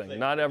great thing.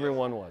 Not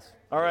everyone was.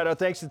 All right, our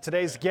thanks to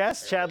today's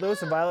guests, Chad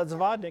Lewis and Violet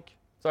Zavodnik.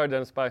 Sorry,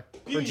 Dennis. Bye.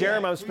 For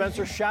Jeremy, I'm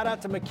Spencer. Shout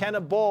out to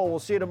McKenna Bull. We'll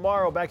see you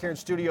tomorrow back here in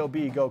Studio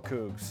B. Go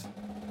Cougs.